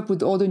keep up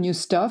with all the new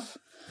stuff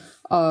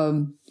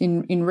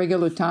in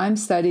regular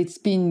times that it's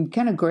been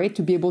kind of great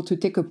to be able to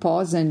take a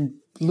pause and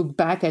look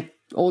back at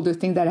all the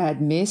things that I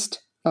had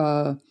missed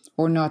or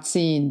not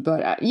seen.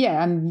 But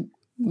I'm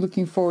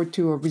looking forward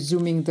to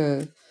resuming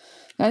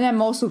and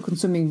I'm also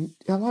consuming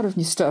a lot of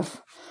new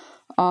stuff.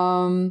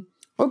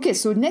 Okay,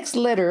 so next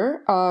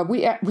letter,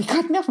 we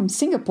got now from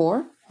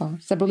Singapore.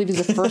 I believe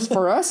is the first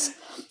for us.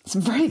 So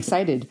I'm very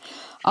excited.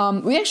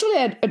 We actually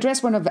had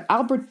addressed one of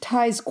Albert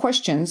Ty's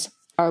questions,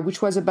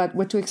 which was about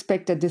what to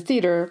expect at the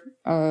theater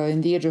in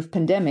the age of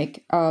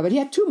pandemic. But he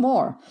had two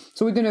more,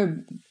 so we're going to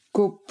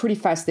go pretty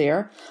fast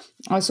there.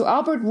 So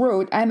Albert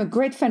wrote, I'm a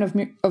great fan of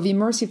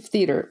immersive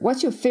theater.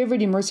 What's your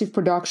favorite immersive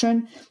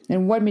production,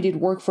 and what made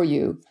it work for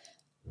you?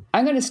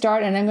 I'm going to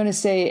start, and I'm going to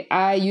say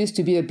I used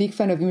to be a big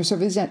fan of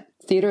immersive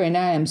theater, and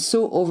I am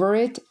so over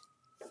it.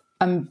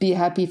 I'm be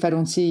happy if I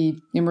don't see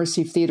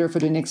immersive theater for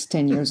the next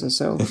 10 years or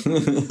so.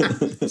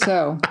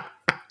 So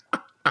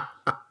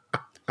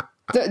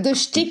the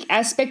shtick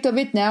aspect of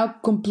it now,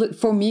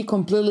 for me,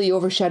 completely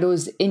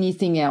overshadows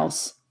anything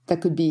else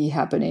that could be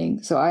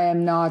happening. So I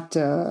am not.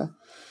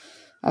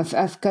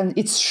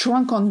 It's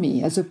shrunk on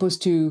me as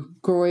opposed to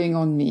growing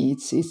on me.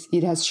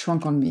 It has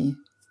shrunk on me.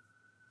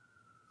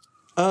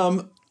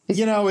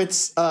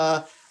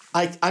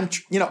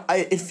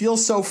 It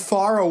feels so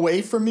far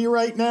away from me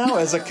right now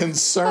as a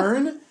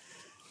concern.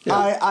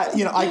 Yeah.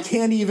 I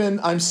can't even,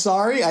 I'm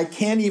sorry, I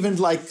can't even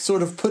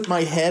sort of put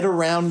my head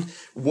around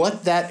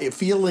what that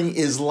feeling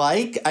is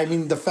like. I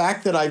mean, the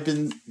fact that I've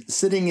been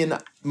sitting in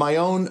my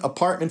own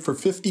apartment for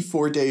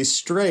 54 days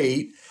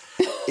straight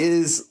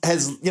has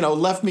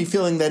left me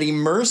feeling that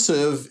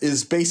immersive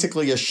is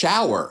basically a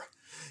shower.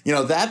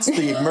 That's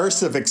the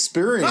immersive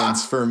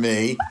experience for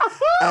me.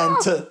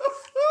 And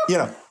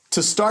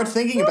to start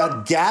thinking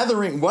about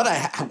gathering with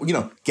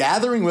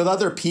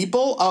other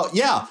people.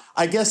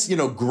 I guess,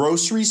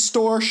 grocery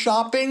store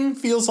shopping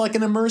feels like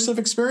an immersive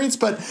experience,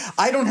 but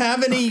I don't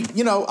have any,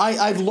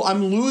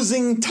 I'm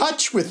losing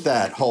touch with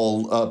that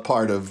whole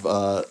part of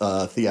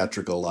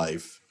theatrical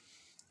life.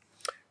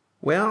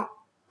 Well,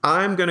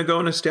 I'm going to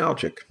go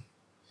nostalgic.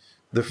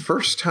 The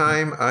first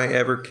time I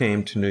ever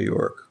came to New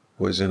York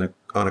was on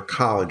a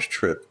college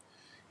trip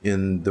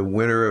in the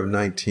winter of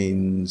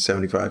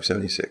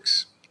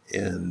 1975-76.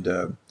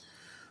 And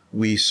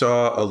we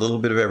saw a little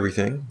bit of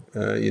everything,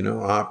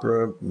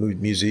 opera,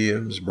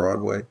 museums,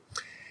 Broadway.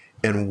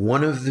 And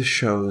one of the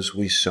shows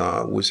we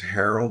saw was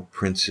Harold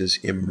Prince's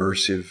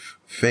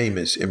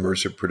famous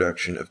immersive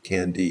production of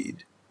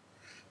Candide.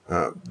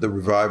 The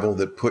revival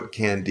that put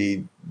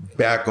Candide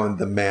back on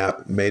the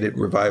map, made it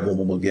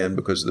revivable again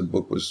because the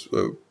book was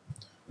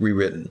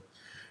rewritten.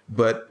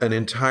 But an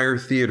entire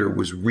theater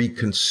was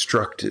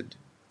reconstructed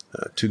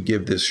to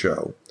give this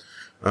show.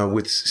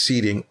 With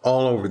seating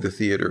all over the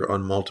theater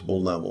on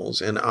multiple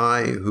levels. And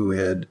I, who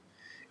had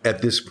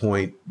at this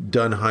point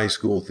done high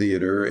school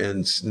theater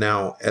and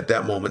now at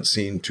that moment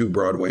seen 2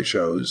 Broadway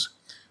shows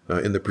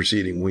in the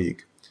preceding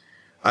week,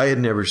 I had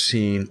never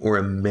seen or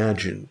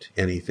imagined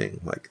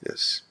anything like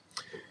this.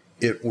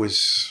 It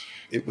was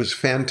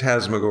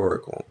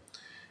phantasmagorical,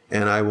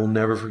 and I will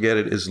never forget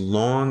it as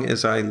long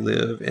as I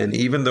live. And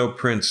even though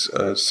Prince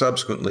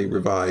subsequently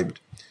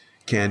revived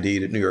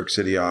Candide at New York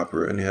City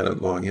Opera and had a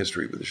long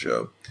history with the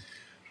show,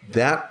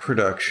 that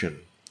production,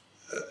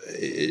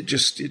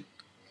 it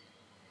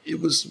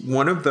was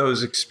one of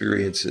those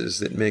experiences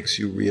that makes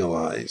you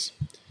realize,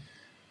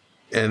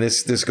 and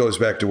this goes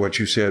back to what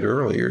you said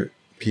earlier,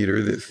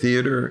 Peter, that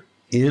theater,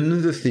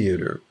 in the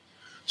theater,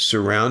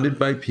 surrounded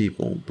by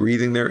people,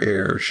 breathing their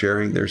air,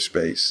 sharing their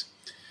space,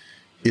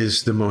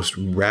 is the most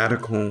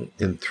radical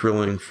and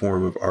thrilling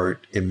form of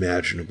art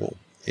imaginable.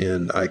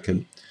 And I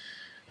can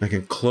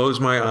close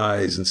my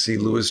eyes and see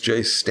Louis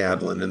J.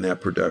 Stadlin in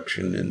that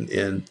production,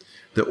 and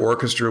the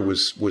orchestra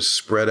was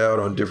spread out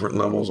on different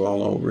levels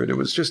all over it. It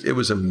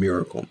was a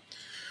miracle.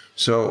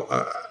 So,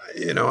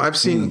 I've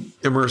seen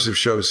immersive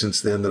shows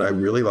since then that I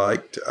really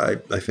liked. I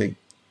think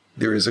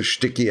there is a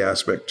shticky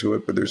aspect to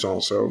it, but there's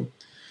also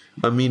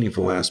a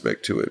meaningful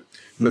aspect to it.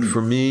 But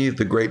for me,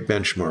 the great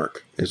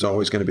benchmark is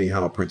always going to be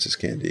Hal Prince's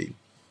Candide.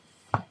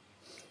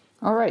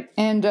 All right.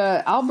 And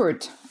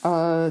Albert,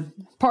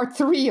 part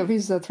 3 of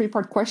his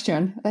 3-part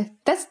question.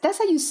 That's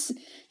how you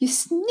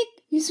sneak.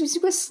 You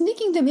were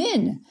sneaking them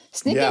in,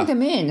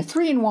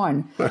 3 in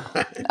 1.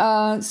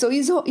 So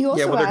he also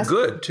they're asked,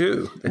 good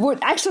too. Well,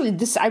 actually,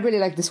 I really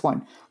like this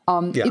one.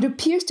 It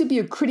appears to be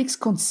a critic's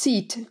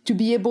conceit to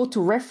be able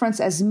to reference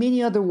as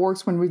many other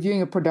works when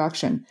reviewing a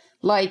production.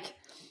 Like,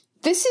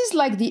 this is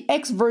like the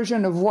X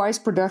version of Y's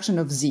production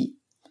of Z.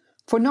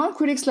 For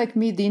non-critics like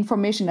me, the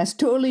information has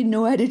totally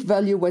no added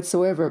value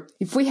whatsoever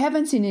if we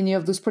haven't seen any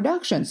of those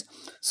productions.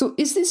 So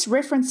is this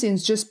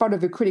referencing just part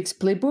of a critic's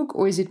playbook,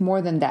 or is it more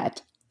than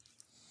that?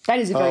 That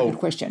is a very good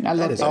question. I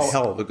love that. That is a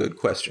hell of a good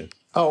question.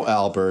 Oh,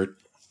 Albert,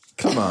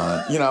 come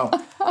on.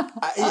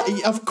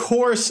 Of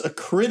course, a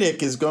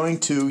critic is going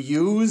to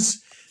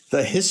use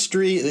the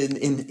history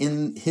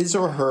in his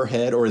or her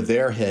head or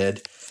their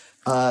head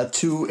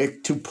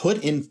to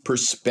put in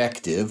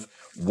perspective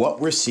what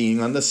we're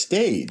seeing on the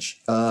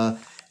stage.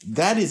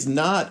 That is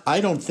not,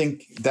 I don't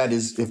think that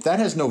is, if that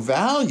has no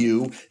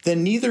value,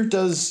 then neither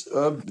does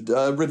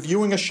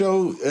reviewing a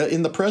show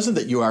in the present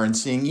that you aren't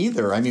seeing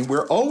either. I mean,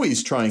 we're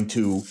always trying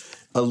to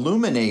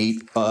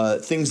illuminate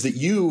things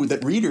that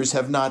readers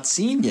have not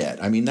seen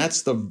yet. I mean,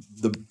 that's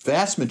the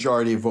vast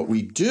majority of what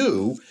we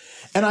do.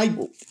 And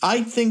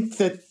I think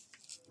that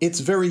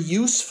it's very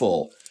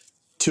useful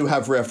to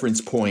have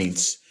reference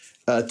points,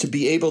 to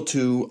be able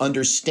to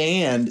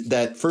understand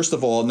that, first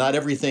of all, not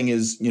everything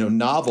is,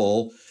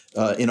 novel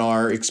in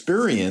our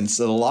experience.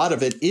 A lot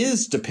of it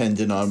is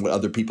dependent on what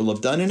other people have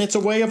done. And it's a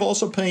way of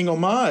also paying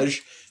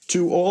homage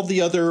to all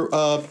the other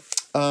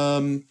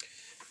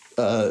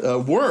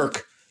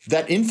work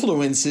that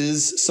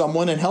influences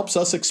someone and helps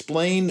us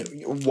explain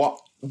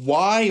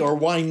why or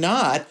why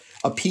not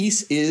a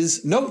piece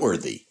is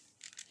noteworthy.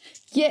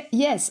 Yeah.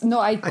 Yes. No.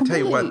 I tell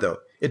you what, though,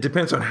 it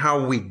depends on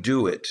how we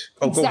do it.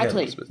 Oh,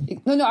 exactly. Go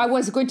ahead, No. I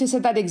was going to say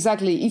that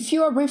exactly. If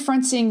you are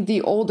referencing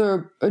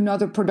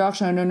another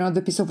production,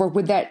 another piece of work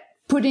with that,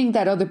 putting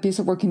that other piece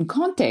of work in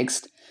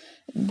context,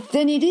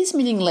 then it is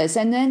meaningless.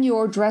 And then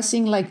you're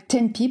addressing like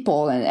 10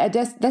 people, and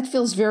that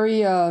feels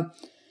very.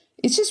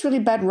 It's just really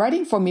bad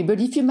writing for me.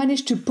 But if you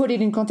manage to put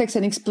it in context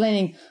and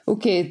explaining,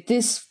 okay,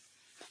 this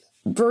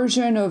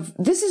version of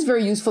this is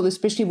very useful,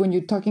 especially when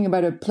you're talking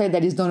about a play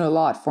that is done a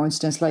lot. For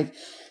instance, like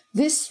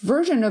this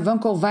version of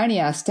Uncle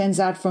Vanya stands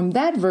out from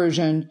that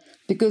version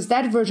because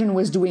that version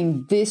was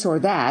doing this or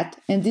that,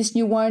 and this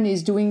new one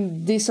is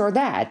doing this or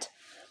that.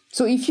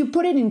 So if you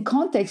put it in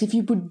context, if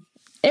you put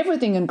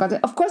everything in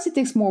context, of course it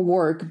takes more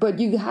work, but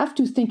you have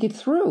to think it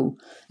through,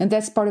 and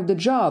that's part of the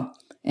job.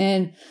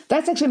 And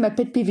that's actually my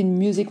pet peeve in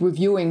music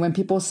reviewing, when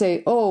people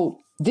say, oh,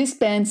 this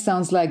band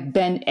sounds like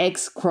band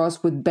X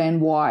crossed with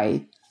band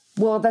Y.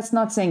 Well, that's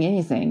not saying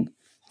anything.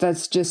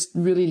 That's just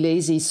really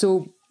lazy.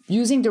 So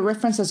using the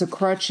reference as a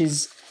crutch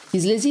is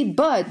lazy,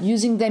 but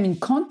using them in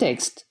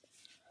context,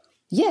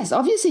 yes,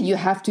 obviously you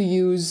have to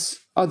use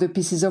other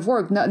pieces of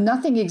work.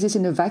 Nothing exists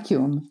in a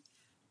vacuum.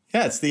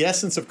 Yeah, it's the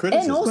essence of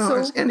criticism. And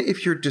also, and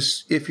if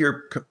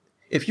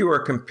you are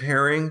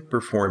comparing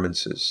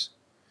performances,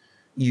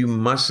 you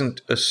mustn't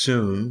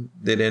assume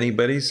that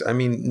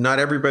not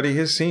everybody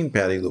has seen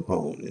Patti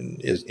LuPone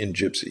in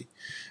Gypsy.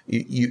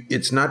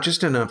 It's not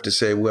just enough to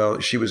say, well,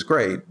 she was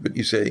great, but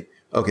you say,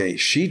 okay,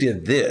 she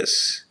did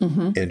this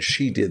and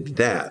she did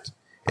that.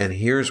 And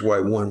here's why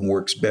one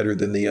works better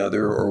than the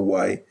other, or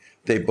why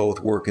they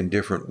both work in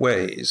different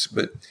ways.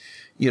 But,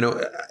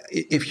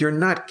 if you're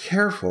not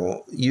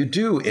careful, you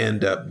do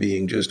end up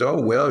being just,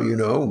 oh, well,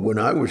 when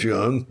I was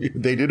young,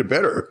 they did it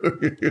better.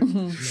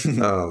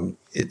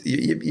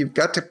 You've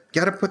got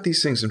to put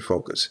these things in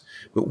focus.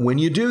 But when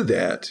you do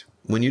that,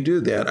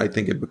 I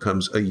think it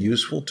becomes a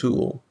useful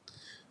tool.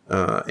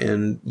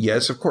 And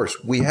yes, of course,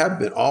 we have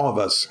been, all of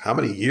us, how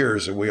many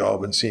years have we all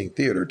been seeing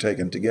theater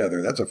taken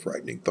together? That's a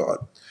frightening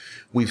thought.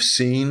 We've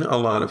seen a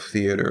lot of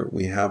theater.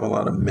 We have a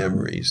lot of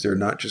memories. They're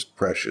not just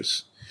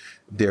precious.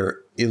 They're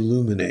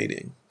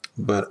illuminating.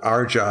 But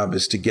our job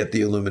is to get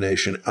the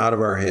illumination out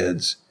of our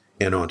heads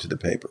and onto the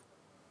paper.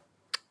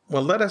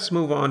 Well, let us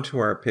move on to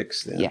our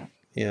picks then. Yeah.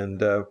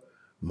 And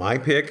my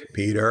pick,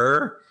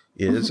 Peter,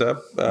 is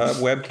a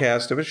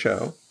webcast of a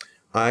show.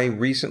 I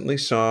recently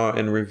saw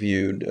and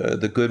reviewed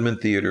the Goodman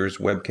Theater's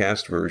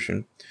webcast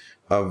version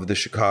of the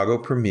Chicago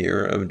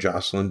premiere of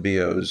Jocelyn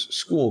Bio's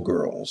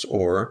Schoolgirls,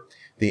 or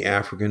the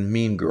African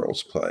Mean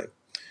Girls play,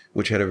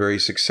 which had a very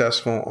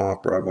successful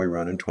off-Broadway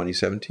run in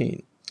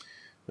 2017.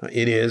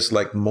 It is,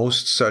 like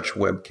most such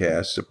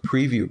webcasts, a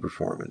preview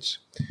performance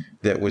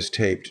that was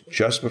taped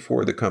just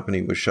before the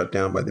company was shut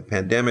down by the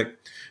pandemic.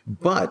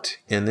 But,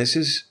 and this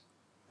is,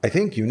 I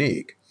think,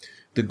 unique,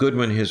 the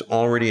Goodman has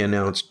already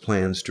announced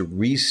plans to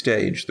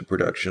restage the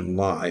production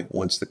live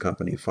once the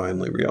company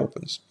finally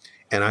reopens.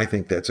 And I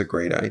think that's a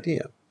great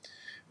idea.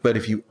 But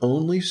if you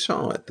only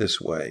saw it this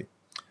way,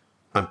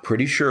 I'm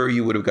pretty sure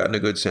you would have gotten a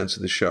good sense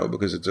of the show,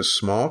 because it's a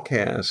small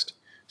cast,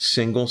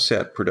 single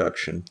set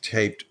production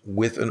taped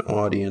with an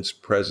audience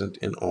present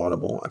and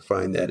audible. I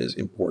find that is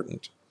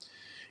important.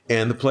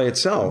 And the play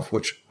itself,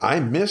 which I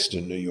missed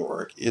in New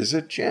York, is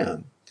a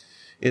gem.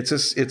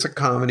 It's a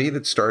comedy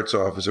that starts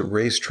off as a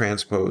race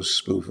transposed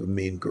spoof of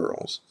Mean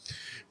Girls,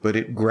 but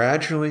it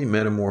gradually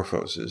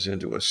metamorphoses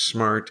into a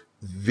smart,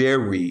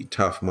 very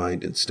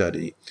tough-minded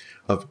study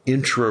of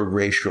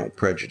intra-racial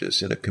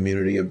prejudice in a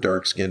community of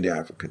dark-skinned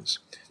Africans.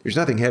 There's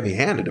nothing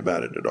heavy-handed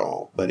about it at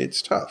all, but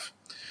it's tough.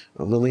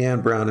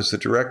 Lillian Brown is the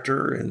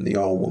director, and the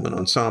all-woman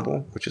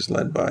ensemble, which is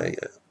led by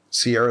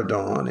Sierra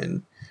Dawn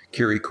and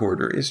Kiri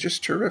Corder, is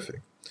just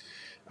terrific.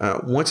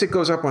 Once it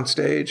goes up on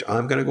stage,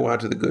 I'm going to go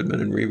out to the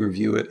Goodman and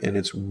re-review it, and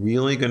it's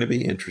really going to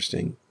be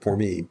interesting for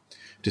me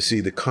to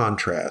see the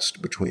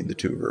contrast between the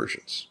two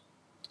versions.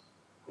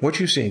 What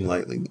you seeing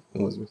lately,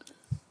 Elizabeth?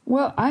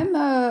 Well,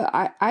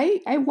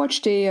 I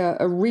watched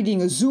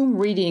a Zoom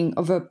reading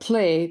of a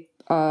play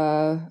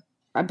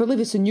I believe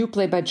it's a new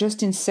play by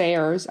Justin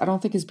Sayers. I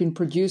don't think it's been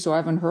produced, or I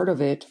haven't heard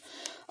of it.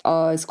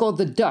 It's called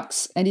The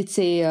Ducks, and it's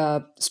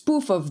a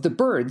spoof of The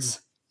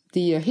Birds,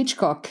 the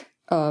Hitchcock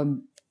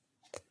movie.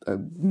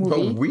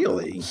 Oh,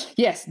 really?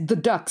 Yes, The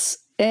Ducks.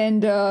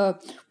 And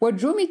what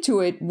drew me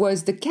to it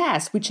was the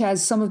cast, which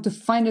has some of the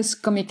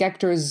finest comic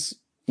actors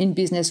in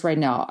business right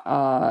now.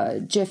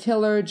 Jeff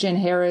Hiller, Jen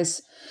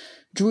Harris,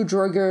 Drew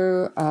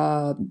Droger,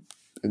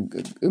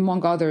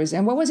 among others.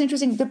 And what was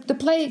interesting, the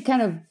play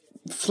kind of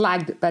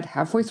flagged about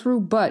halfway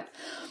through, but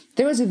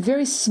there was a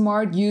very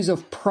smart use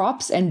of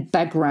props and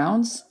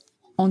backgrounds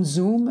on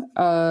Zoom,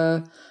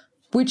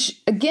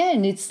 which,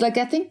 again, it's like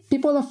I think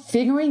people are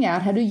figuring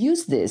out how to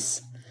use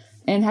this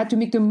and how to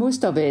make the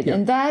most of it. Yeah.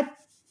 And that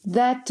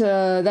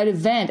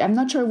event, I'm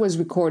not sure it was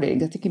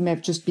recorded, I think it may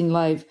have just been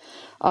live,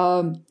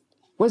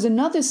 was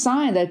another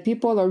sign that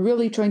people are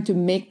really trying to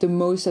make the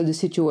most of the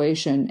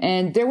situation.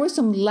 And there was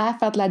some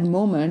laugh out loud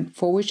moment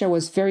for which I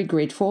was very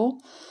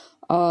grateful.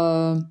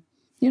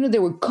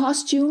 There were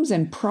costumes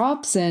and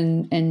props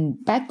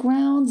and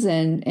backgrounds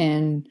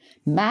and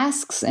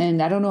masks,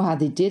 and I don't know how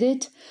they did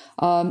it.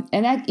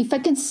 If I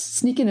can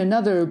sneak in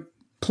another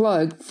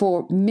plug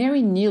for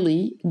Mary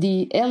Neely,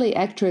 the LA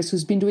actress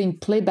who's been doing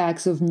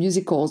playbacks of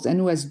musicals and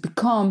who has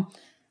become,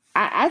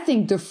 I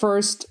think, the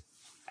first,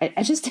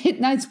 I just hate,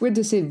 now it's weird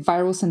to say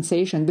viral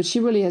sensation, but she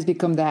really has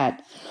become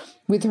that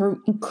with her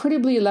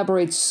incredibly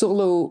elaborate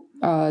solo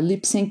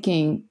lip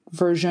syncing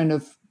version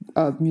of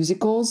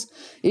musicals.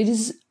 It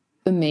is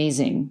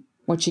amazing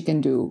what she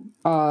can do.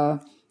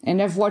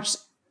 And I've watched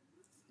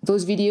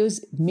those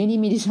videos many,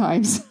 many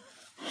times.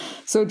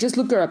 So just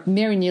look her up,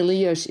 Mary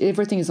Neely.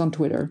 Everything is on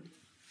Twitter.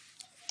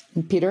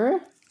 And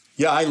Peter?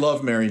 Yeah, I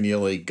love Mary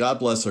Neely. God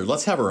bless her.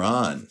 Let's have her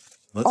on.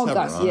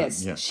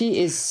 Yes. Yeah. She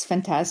is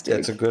fantastic.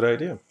 That's a good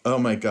idea. Oh,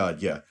 my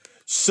God, yeah.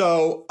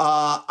 So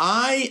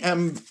I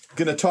am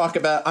going to talk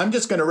about, I'm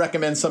just going to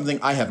recommend something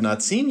I have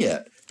not seen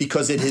yet,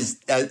 because it is,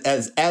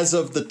 as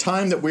of the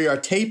time that we are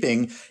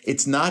taping,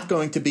 it's not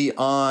going to be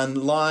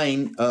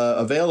online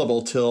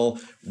available till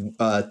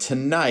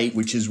tonight,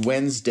 which is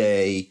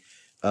Wednesday,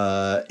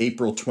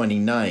 April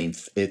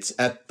 29th. It's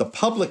at the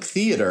Public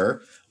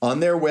Theater on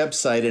their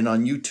website and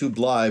on YouTube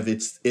Live.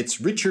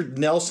 It's Richard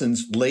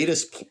Nelson's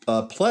latest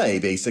play,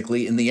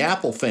 basically, in the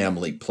Apple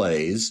Family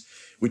plays,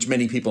 which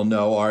many people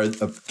know are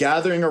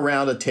gathering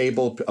around a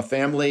table, a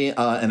family,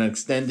 an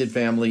extended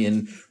family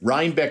in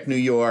Rhinebeck, New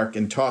York,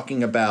 and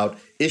talking about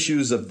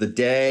issues of the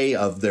day,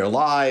 of their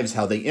lives,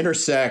 how they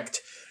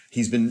intersect.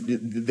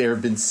 There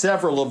have been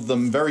several of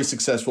them, very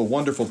successful,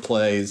 wonderful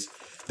plays.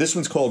 This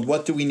one's called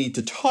What Do We Need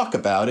to Talk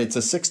About? It's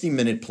a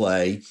 60-minute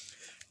play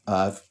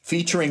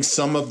featuring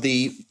some of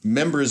the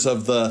members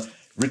of the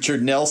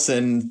Richard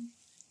Nelson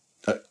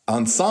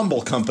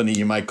ensemble company,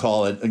 you might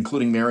call it,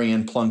 including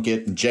Marianne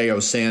Plunkett and J.O.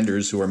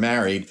 Sanders, who are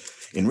married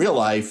in real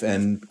life,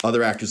 and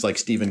other actors like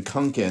Stephen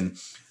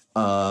Kunkin.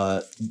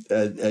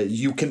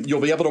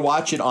 You'll be able to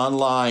watch it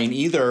online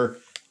either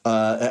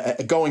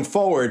going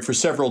forward for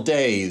several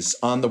days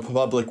on the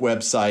public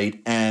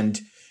website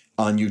and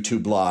on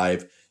YouTube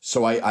Live.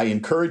 So I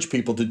encourage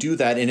people to do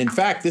that. And in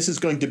fact, this is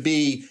going to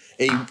be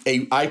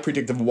I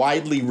predict, a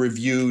widely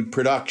reviewed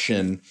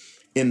production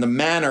in the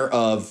manner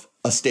of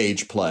a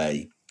stage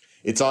play.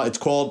 Its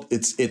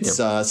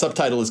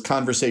subtitle is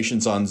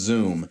Conversations on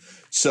Zoom.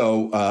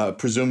 So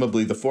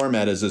presumably the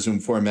format is a Zoom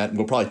format.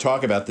 We'll probably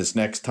talk about this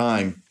next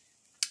time.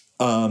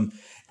 I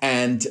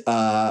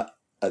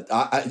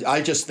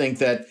just think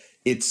that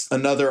it's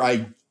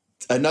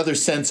another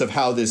sense of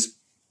how this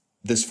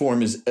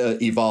form is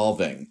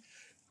evolving.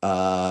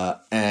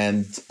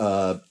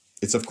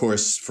 It's of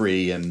course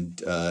free,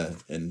 and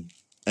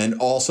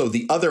also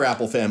the other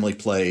Apple Family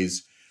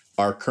plays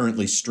are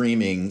currently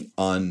streaming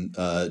on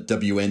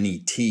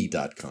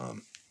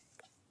WNET.com.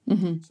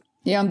 Mm-hmm.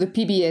 Yeah, on the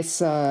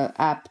PBS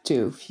app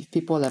too, if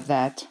people have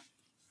that.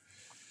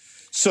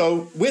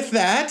 So with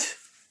that,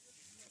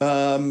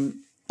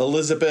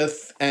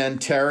 Elizabeth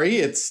and Terry,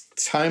 it's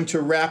time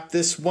to wrap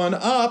this one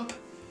up.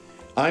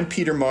 I'm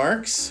Peter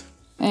Marks.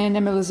 And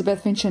I'm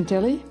Elizabeth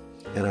Vincentelli.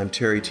 And I'm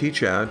Terry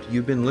Teachout.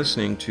 You've been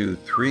listening to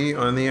Three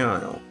on the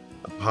Aisle,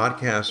 a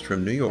podcast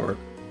from New York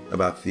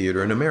about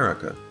theater in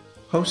America,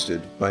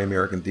 hosted by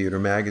American Theater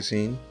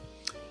Magazine.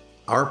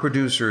 Our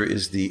producer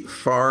is the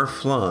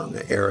far-flung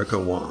Erica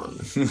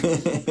Wong.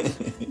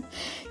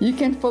 You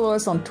can follow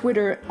us on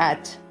Twitter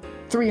at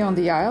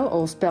 3ontheaisle,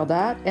 all spelled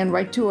out, and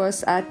write to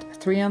us at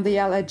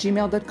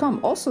 3ontheaisle@gmail.com,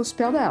 also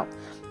spelled out.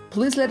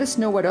 Please let us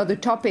know what other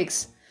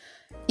topics,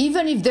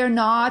 even if they're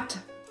not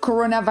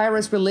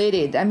coronavirus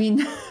related. I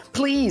mean,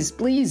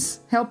 please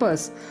help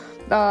us.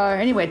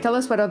 Anyway, tell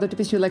us what other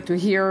topics you'd like to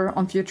hear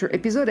on future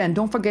episode, and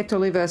don't forget to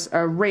leave us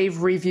a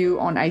rave review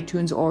on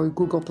iTunes or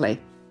Google Play.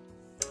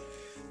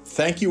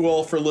 Thank you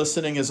all for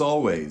listening as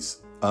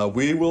always.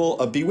 We will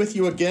be with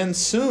you again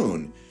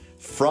soon.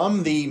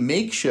 From the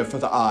makeshift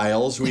of the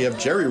aisles we have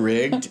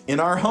jerry-rigged in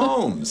our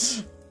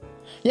homes.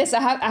 Yes,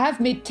 I have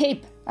made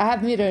tape. I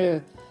have made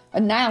an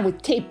aisle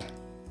with tape.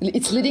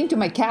 It's leading to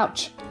my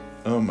couch.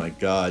 Oh my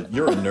God,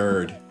 you're a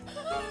nerd.